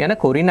வேண்டும் என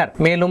கூறினர்.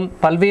 மேலும்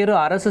பல்வேறு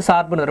அரசு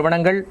சார்பு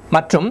நிறுவனங்கள்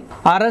மற்றும்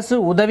அரசு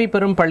உதவி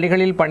பெறும்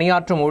பள்ளிகளில்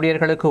பணியாற்றும்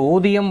ஊழியர்களுக்கு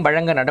ஊதியம்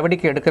வழங்க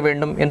நடவடிக்கை எடுக்க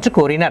வேண்டும் என்று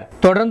கூறினர்.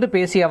 தொடர்ந்து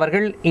பேசிய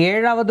அவர்கள்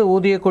 7வது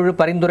ஊதிய குழு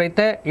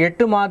பரிந்துரைத்த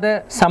 8 மாத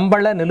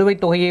சம்பள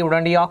நிலுவைத் தொகையை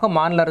உடனடியாக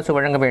மாநில அரசு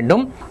வழங்க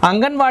வேண்டும்,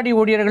 அங்கன்வாடி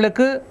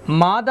ஊழியர்களுக்கு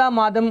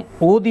மாதம்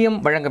ஊதியம்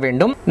வழங்க வேண்டும்,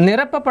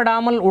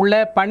 நிரப்பப்படாமல் உள்ள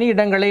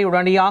பணியிடங்களை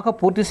உடனடியாக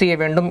பூர்த்தி செய்ய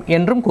வேண்டும்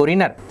என்றும்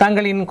கூறினர்.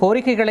 தங்களின்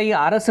கோரிக்கைகளை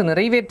அரசு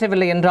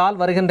நிறைவேற்றவில்லை என்றால்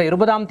வருகின்ற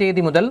 20ஆம்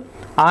தேதி முதல்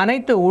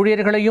அனைத்து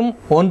ஊழியர்களையும்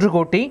ஒன்று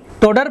கூட்டி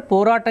தொடர்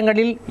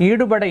போராட்டங்களில்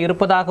ஈடுபட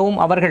இருப்பதாகவும்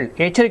அவர்கள்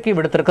எச்சரிக்கை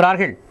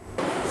விடுத்திருக்கிறார்கள்.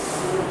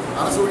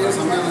 அரசு ஊழியர்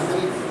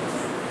சம்மேளனத்தில்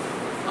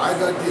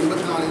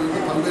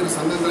 1984 பல்வேறு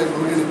சங்கங்களை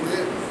ஒருங்கிணைத்து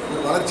ஒரு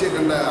வளர்ச்சியை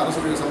கண்ட அரசு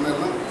ஊழியர்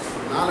சம்மேளனம்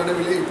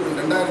நாளடைவிலே இப்போது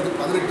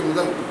 2018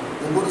 முதல்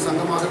ஒவ்வொரு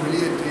சங்கமாக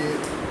வெளியேற்றி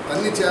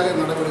தன்னிச்சையாக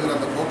நடைபெறுகிற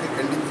அந்த போக்கை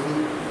கண்டித்தும்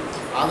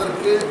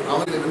அதற்கு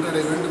அவர்களை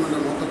வென்றடைய வேண்டும் என்ற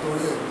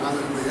நோக்கத்தோடு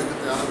நாங்கள் இந்த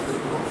இயக்கத்தை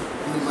ஆரம்பித்திருக்கிறோம்.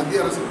 இதில் மத்திய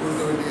அரசு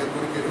கொடுக்க வேண்டிய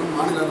கோரிக்கைகளும்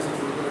மாநில அரசு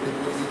கொடுக்க வேண்டிய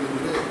கோரிக்கைகள்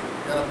என்று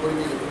வேற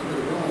கோரிக்கைகளை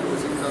கொடுத்திருக்கிறோம். அதை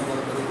செய்தியாக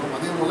தருகிறோம்.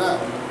 அதே போல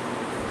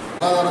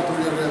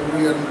சுகாதாரத்துறை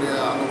ஊழியர்களுடைய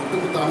அந்த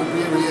ஒட்டுமொத்த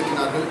அமைப்பையே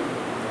வெளியேற்றினார்கள்.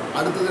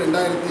 அடுத்தது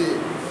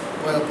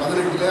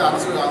 2018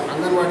 அரசு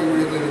அங்கன்வாடி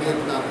ஊழியர்களை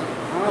வெளியேற்றினார்கள்.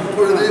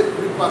 இப்பொழுது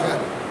குறிப்பாக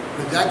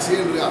இந்த ஜாக்சி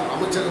என்ற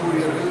அமைச்சக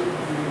ஊழியர்கள்,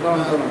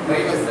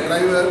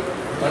 டிரைவர்,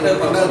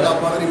 பண்டக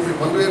காப்பாளர் இப்படி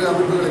பல்வேறு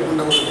அமைப்புகளை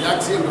கொண்ட ஒரு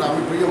ஜாக்சி என்ற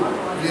அமைப்பையும்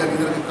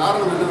இதற்கு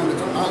காரணம் என்னவென்று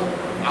சொன்னால்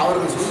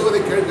அவர்கள் சொல்லுவதை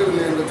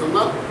கேட்கவில்லை என்று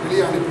சொன்னால்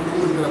வெளியே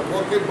அனுப்பிவிடும் என்கிற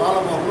போக்கை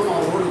பாலமோகனும்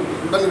அவரோடு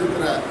உடன்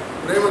இருக்கிற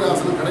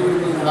பிரேமதாசனும்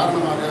கடைபிடிப்பதன்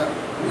காரணமாக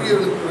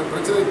ஊழியர்களுக்கு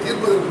பிரச்சனை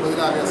தீர்ப்பதற்கு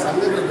பதிலாக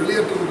சங்கங்களை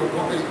வெளியேற்றுகின்ற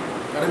போக்கை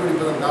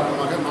கடைபிடிப்பதன்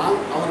காரணமாக நாம்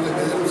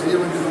அவர்களுக்கு எதிரும் செய்ய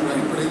வேண்டும் என்ற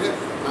அடிப்படையில்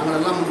நாங்கள்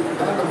எல்லாம்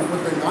கிட்டத்தட்ட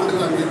 35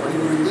 ஆண்டுகள் அங்கே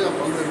பணிபுரிந்து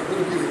பல்வேறு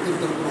கோரிக்கைகளை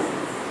தீர்த்திருக்கிறோம்.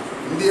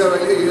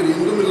 இந்தியாவிலேயே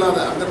எங்கும் இல்லாத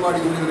அங்கன்வாடி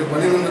ஊழியர்களை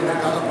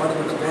பணிநிறுவனத்திற்காக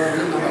பாடுபட்ட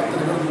தோழர்கள் நாங்கள்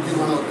அத்தனை பேரும்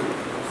முக்கியமானவர்கள்.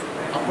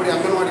 அப்படி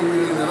அங்கன்வாடி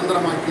ஊழியர்களை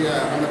நிரந்தரமாக்கிய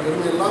அந்த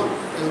பெருமையெல்லாம்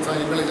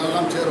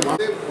எங்களுக்கெல்லாம் சேரும்.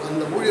 அதே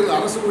அந்த ஊழியர்கள்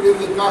அரசு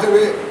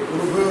ஊழியர்களுக்காகவே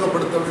ஒரு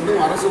உபயோகப்படுத்த வேண்டும்,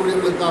 அரசு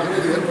ஊழியர்களுக்காகவே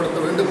ஏற்படுத்த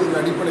வேண்டும் என்ற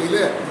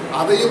அடிப்படையிலே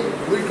அதையும்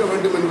மீட்க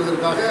வேண்டும்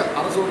என்பதற்காக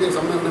அரசு ஊழியர்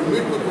சம்மேளன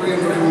மீட்பு குழு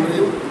என்ற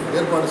ஒன்றையும்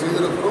ஏற்பாடு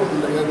செய்திருக்கிறோம்.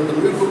 இந்த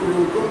மீட்பு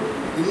குழுவுக்கும்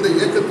இந்த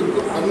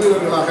இயக்கத்திற்கும்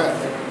கன்வீனர்களாக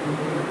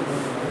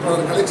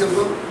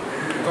கலைச்செல்வம்,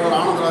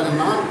 ஆனந்தராஜன்,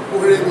 நான்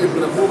புகழேந்தி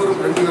என்கிற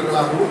மூவரும்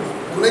கன்வீனர்களாகவும்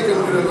துணை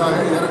கன்வீனர்களாக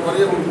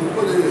ஏறக்குறைய ஒரு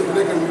 30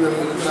 துணை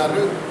கன்வீனர்கள்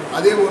இருக்கிறார்கள்.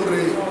 அதே போன்று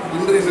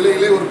இன்றைய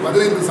நிலையிலே ஒரு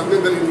 15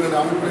 சங்கங்கள் என்கிற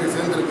அமைப்பை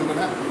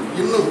சேர்ந்திருக்கின்றன.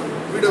 இன்னும்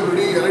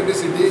பிடபிள்யூடி,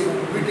 எலக்ட்ரிசிட்டி,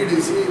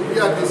 பிடிடிசி,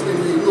 பிஆர்டிசி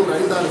என்ற இன்னும் ஒரு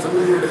 5-6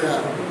 சங்கங்களுடைய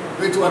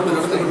பேச்சுவார்த்தை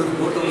நடந்து கொண்டிருக்கிறது.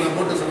 போட்டு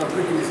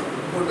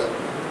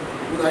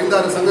ஒரு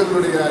 5-6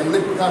 சங்கங்களுடைய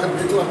இணைப்புக்காக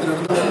பேச்சுவார்த்தை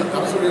நடந்த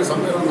அரசு ஊழியர்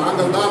சம்மேளனம்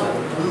நாங்கள் தான்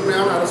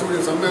உண்மையான அரசு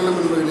ஊழியர் சம்மேளனம்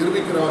என்பதை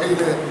நிரூபிக்கிற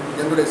வகையில்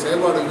எங்களுடைய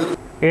செயல்பாடுகள்.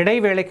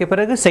 இடைவேளைக்கு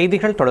பிறகு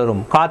செய்திகள்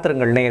தொடரும்.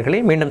 காத்திருங்கள் நேயர்களே,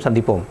 மீண்டும்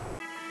சந்திப்போம்.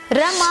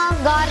 Rama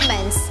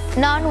Garments,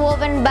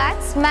 non-woven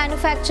bags,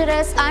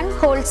 manufacturers and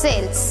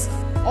wholesales.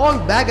 All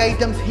bag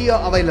items here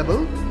available: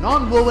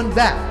 non-woven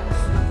bags,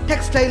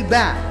 textile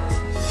bags,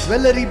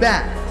 jewelry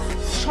bags,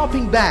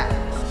 shopping bags,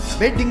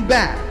 wedding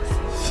bags,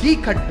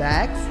 D-cut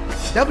bags,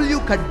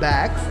 W-cut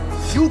bags,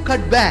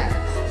 U-cut bags,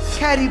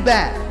 carry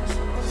bags,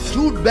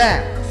 jute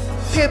bags,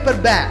 paper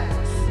bags,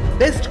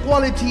 best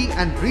quality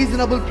and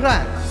reasonable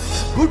price,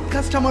 good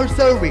customer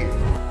service.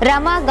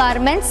 Rama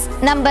Garments,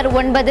 number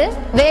 9,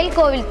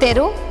 வேல்கோவில்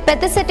தெரு,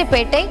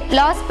 பெத்தசெட்டிப்பேட்டை,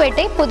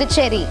 லாஸ்பேட்டை,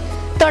 புதுச்சேரி.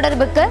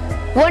 தொடர்புக்கு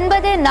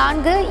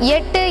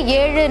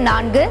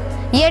 9474840020.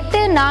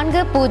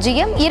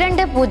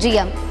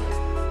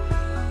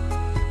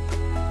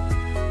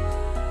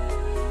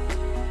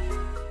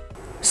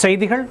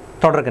 செய்திகள்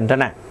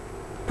தொடர்கின்றன.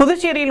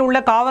 புதுச்சேரியில் உள்ள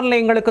காவல்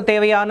நிலையங்களுக்கு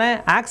தேவையான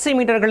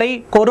ஆக்சிமீட்டர்களை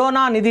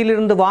corona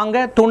நிதியிலிருந்து வாங்க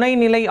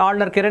துணைநிலை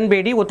ஆளுநர்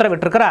கிரண்பேடி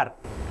உத்தரவிட்டிருக்கிறார்.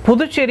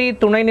 புதுச்சேரி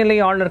துணைநிலை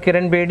ஆளுநர்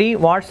கிரண்பேடி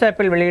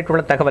வாட்ஸ்அப்பில்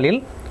வெளியிட்டுள்ள தகவலில்,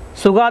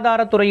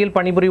 சுகாதாரத்துறையில்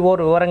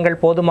பணிபுரிவோர் விவரங்கள்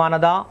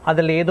போதுமானதா,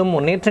 அதில் ஏதும்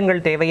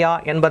முன்னேற்றங்கள் தேவையா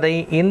என்பதை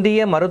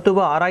இந்திய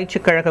மருத்துவ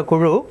ஆராய்ச்சிக் கழக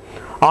குழு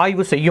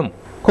ஆய்வு செய்யும்.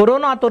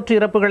 கொரோனா தொற்று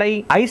இறப்புகளை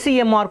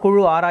ICMR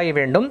குழு ஆராய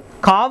வேண்டும்.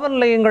 காவல்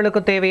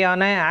நிலையங்களுக்கு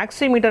தேவையான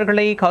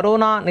ஆக்சிமீட்டர்களை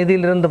கொரோனா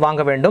நிதியிலிருந்து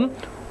வாங்க வேண்டும்.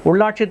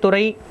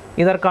 உள்ளாட்சித்துறை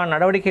இதற்கான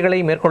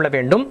நடவடிக்கைகளை மேற்கொள்ள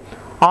வேண்டும்.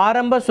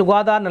 ஆரம்ப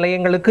சுகாதார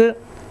நிலையங்களுக்கு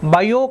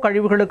பயோ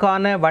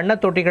கழிவுகளுக்கான வண்ண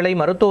தொட்டிகளை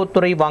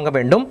மருத்துவத்துறை வாங்க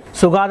வேண்டும்.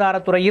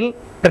 சுகாதாரத்துறையில்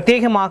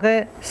பிரத்யேகமாக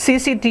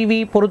CCTV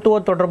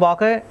பொருத்துவது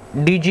தொடர்பாக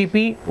DGP,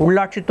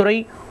 உள்ளாட்சித்துறை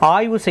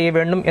ஆய்வு செய்ய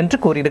வேண்டும் என்று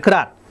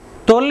கூறியிருக்கிறார்.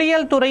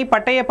 தொல்லியல் துறை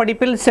பட்டய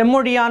படிப்பில்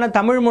செம்மொழியான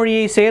தமிழ்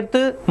மொழியை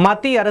சேர்த்து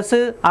மத்திய அரசு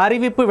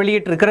அறிவிப்பு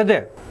வெளியிட்டிருக்கிறது.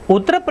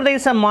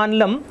 உத்தரப்பிரதேச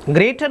மாநிலம்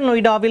கிரேட்டர்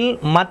நொய்டாவில்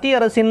மத்திய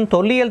அரசின்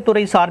தொல்லியல்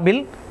துறை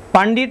சார்பில்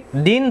பண்டிட்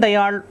தீன்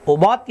தயாள்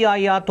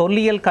உபாத்யாயா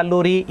தொல்லியல்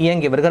கல்லூரி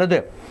இயங்கி வருகிறது.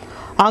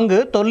 அங்கு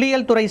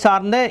தொல்லியல் துறை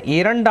சார்ந்த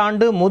 2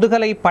 ஆண்டு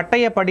முதுகலை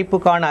பட்டய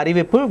படிப்புக்கான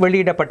அறிவிப்பு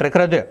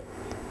வெளியிடப்பட்டிருக்கிறது.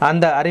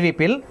 அந்த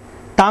அறிவிப்பில்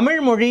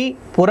தமிழ் மொழி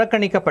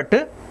புறக்கணிக்கப்பட்டு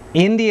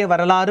இந்திய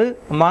வரலாறு,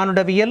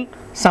 மானுடவியல்,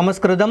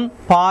 சமஸ்கிருதம்,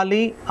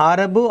 பாலி,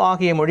 அரபு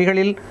ஆகிய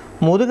மொழிகளில்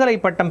முதுகலை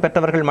பட்டம்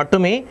பெற்றவர்கள்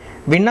மட்டுமே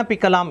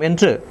விண்ணப்பிக்கலாம்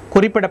என்று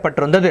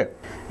குறிப்பிடப்பட்டிருந்தது.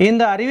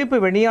 இந்த அறிவிப்பு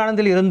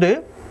வெளியானதில் இருந்து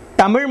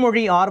தமிழ்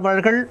மொழி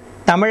ஆர்வலர்கள்,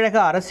 தமிழக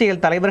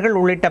அரசியல் தலைவர்கள்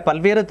உள்ளிட்ட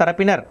பல்வேறு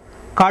தரப்பினர்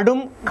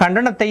கடும்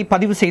கண்டனத்தை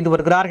பதிவு செய்து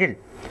வருகிறார்கள்.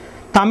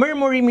 தமிழ்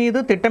மொழி மீது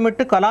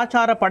திட்டமிட்டு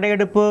கலாச்சார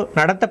படையெடுப்பு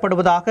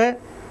நடத்தப்படுவதாக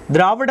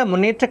திராவிட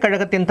முன்னேற்றக்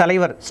கழகத்தின்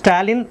தலைவர்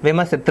ஸ்டாலின்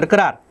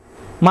விமர்சித்திருக்கிறார்.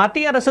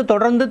 மத்திய அரசு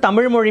தொடர்ந்து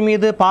தமிழ் மொழி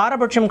மீது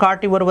பாரபட்சம்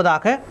காட்டி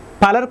வருவதாக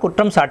பலர்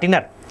குற்றம்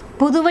சாட்டினர்.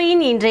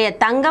 புதுவையின் இன்றைய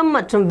தங்கம்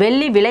மற்றும்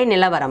வெள்ளி விலை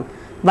நிலவரம்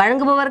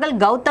வழங்குபவர்கள்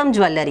Gautham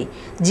jewellery,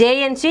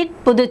 JN street,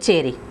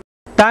 Puducherry.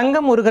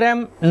 தங்கம் 1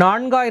 கிராம்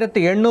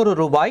 4800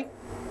 ரூபாய்,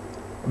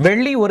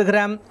 வெள்ளி 1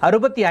 கிராம்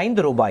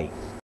 65 ரூபாய்.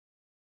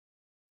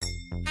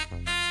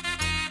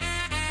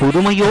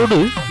 புதுமையோடு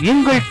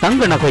எங்கள்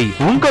தங்க நகை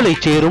உங்களை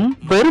சேரும்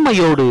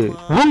பெருமையோடு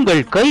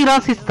உங்கள்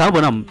கைராசி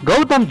ஸ்தாபனம்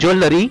கௌதம்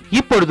ஜுவல்லரி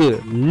இப்பொழுது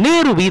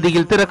நேரு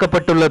வீதியில்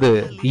திறக்கப்பட்டுள்ளது.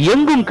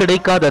 எங்கும்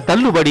கிடைக்காத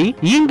தள்ளுபடி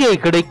இங்கே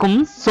கிடைக்கும்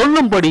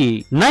சொல்லும்படி.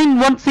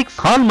 916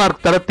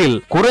 ஹால்மார்க் தரத்தில்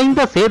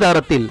குறைந்த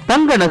சேதாரத்தில்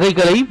தங்க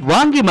நகைகளை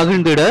வாங்கி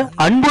மகிழ்ந்திட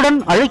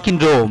அன்புடன்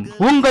அழைக்கின்றோம்.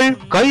 உங்கள்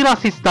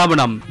கைராசி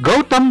ஸ்தாபனம்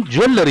Gautham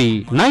jewellery,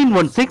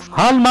 916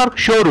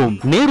 hallmark showroom,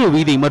 Nehru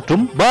வீதி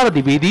மற்றும்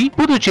பாரதி வீதி,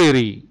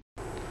 புதுச்சேரி.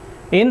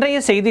 இன்றைய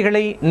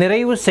செய்திகளை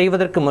நிறைவு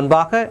செய்வதற்கு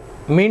முன்பாக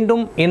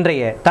மீண்டும்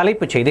இன்றைய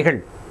தலைப்புச் செய்திகள்.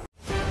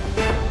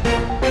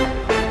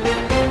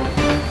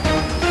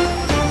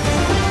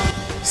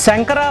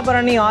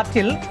 சங்கராபரணி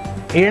ஆற்றில்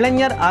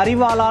இளைஞர்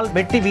அரிவாளால்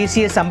வெட்டி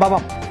வீசிய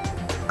சம்பவம்,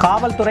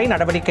 காவல்துறை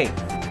நடவடிக்கை.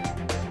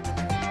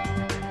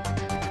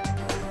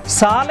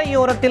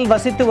 சாலையோரத்தில்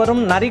வசித்து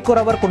வரும்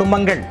நரிக்குறவர்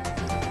குடும்பங்கள்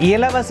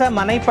இலவச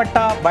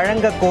மனைப்பட்டா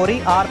வழங்க கோரி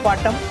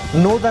ஆர்ப்பாட்டம்,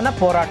 நூதன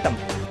போராட்டம்.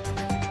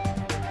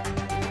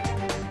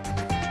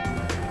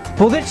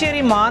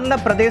 புதுச்சேரி மாநில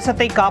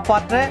பிரதேசத்தை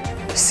காப்பாற்ற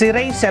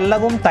சிறை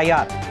செல்லவும்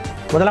தயார்,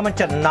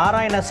 முதலமைச்சர்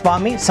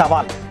நாராயணசுவாமி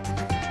சவால்.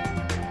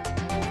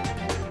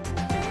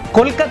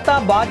 கொல்கத்தா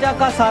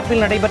பாஜக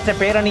சார்பில் நடைபெற்ற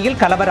பேரணியில்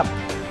கலவரம்,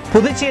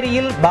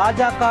 புதுச்சேரியில்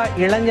பாஜக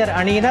இளைஞர்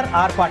அணியினர்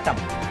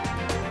ஆர்ப்பாட்டம்.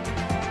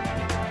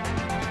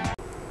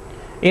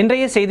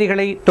 இன்றைய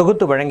செய்திகளை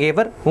தொகுத்து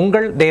வழங்கியவர்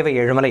உங்கள் தேவ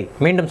ஏழுமலை.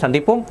 மீண்டும்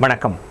சந்திப்போம்.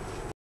 வணக்கம்.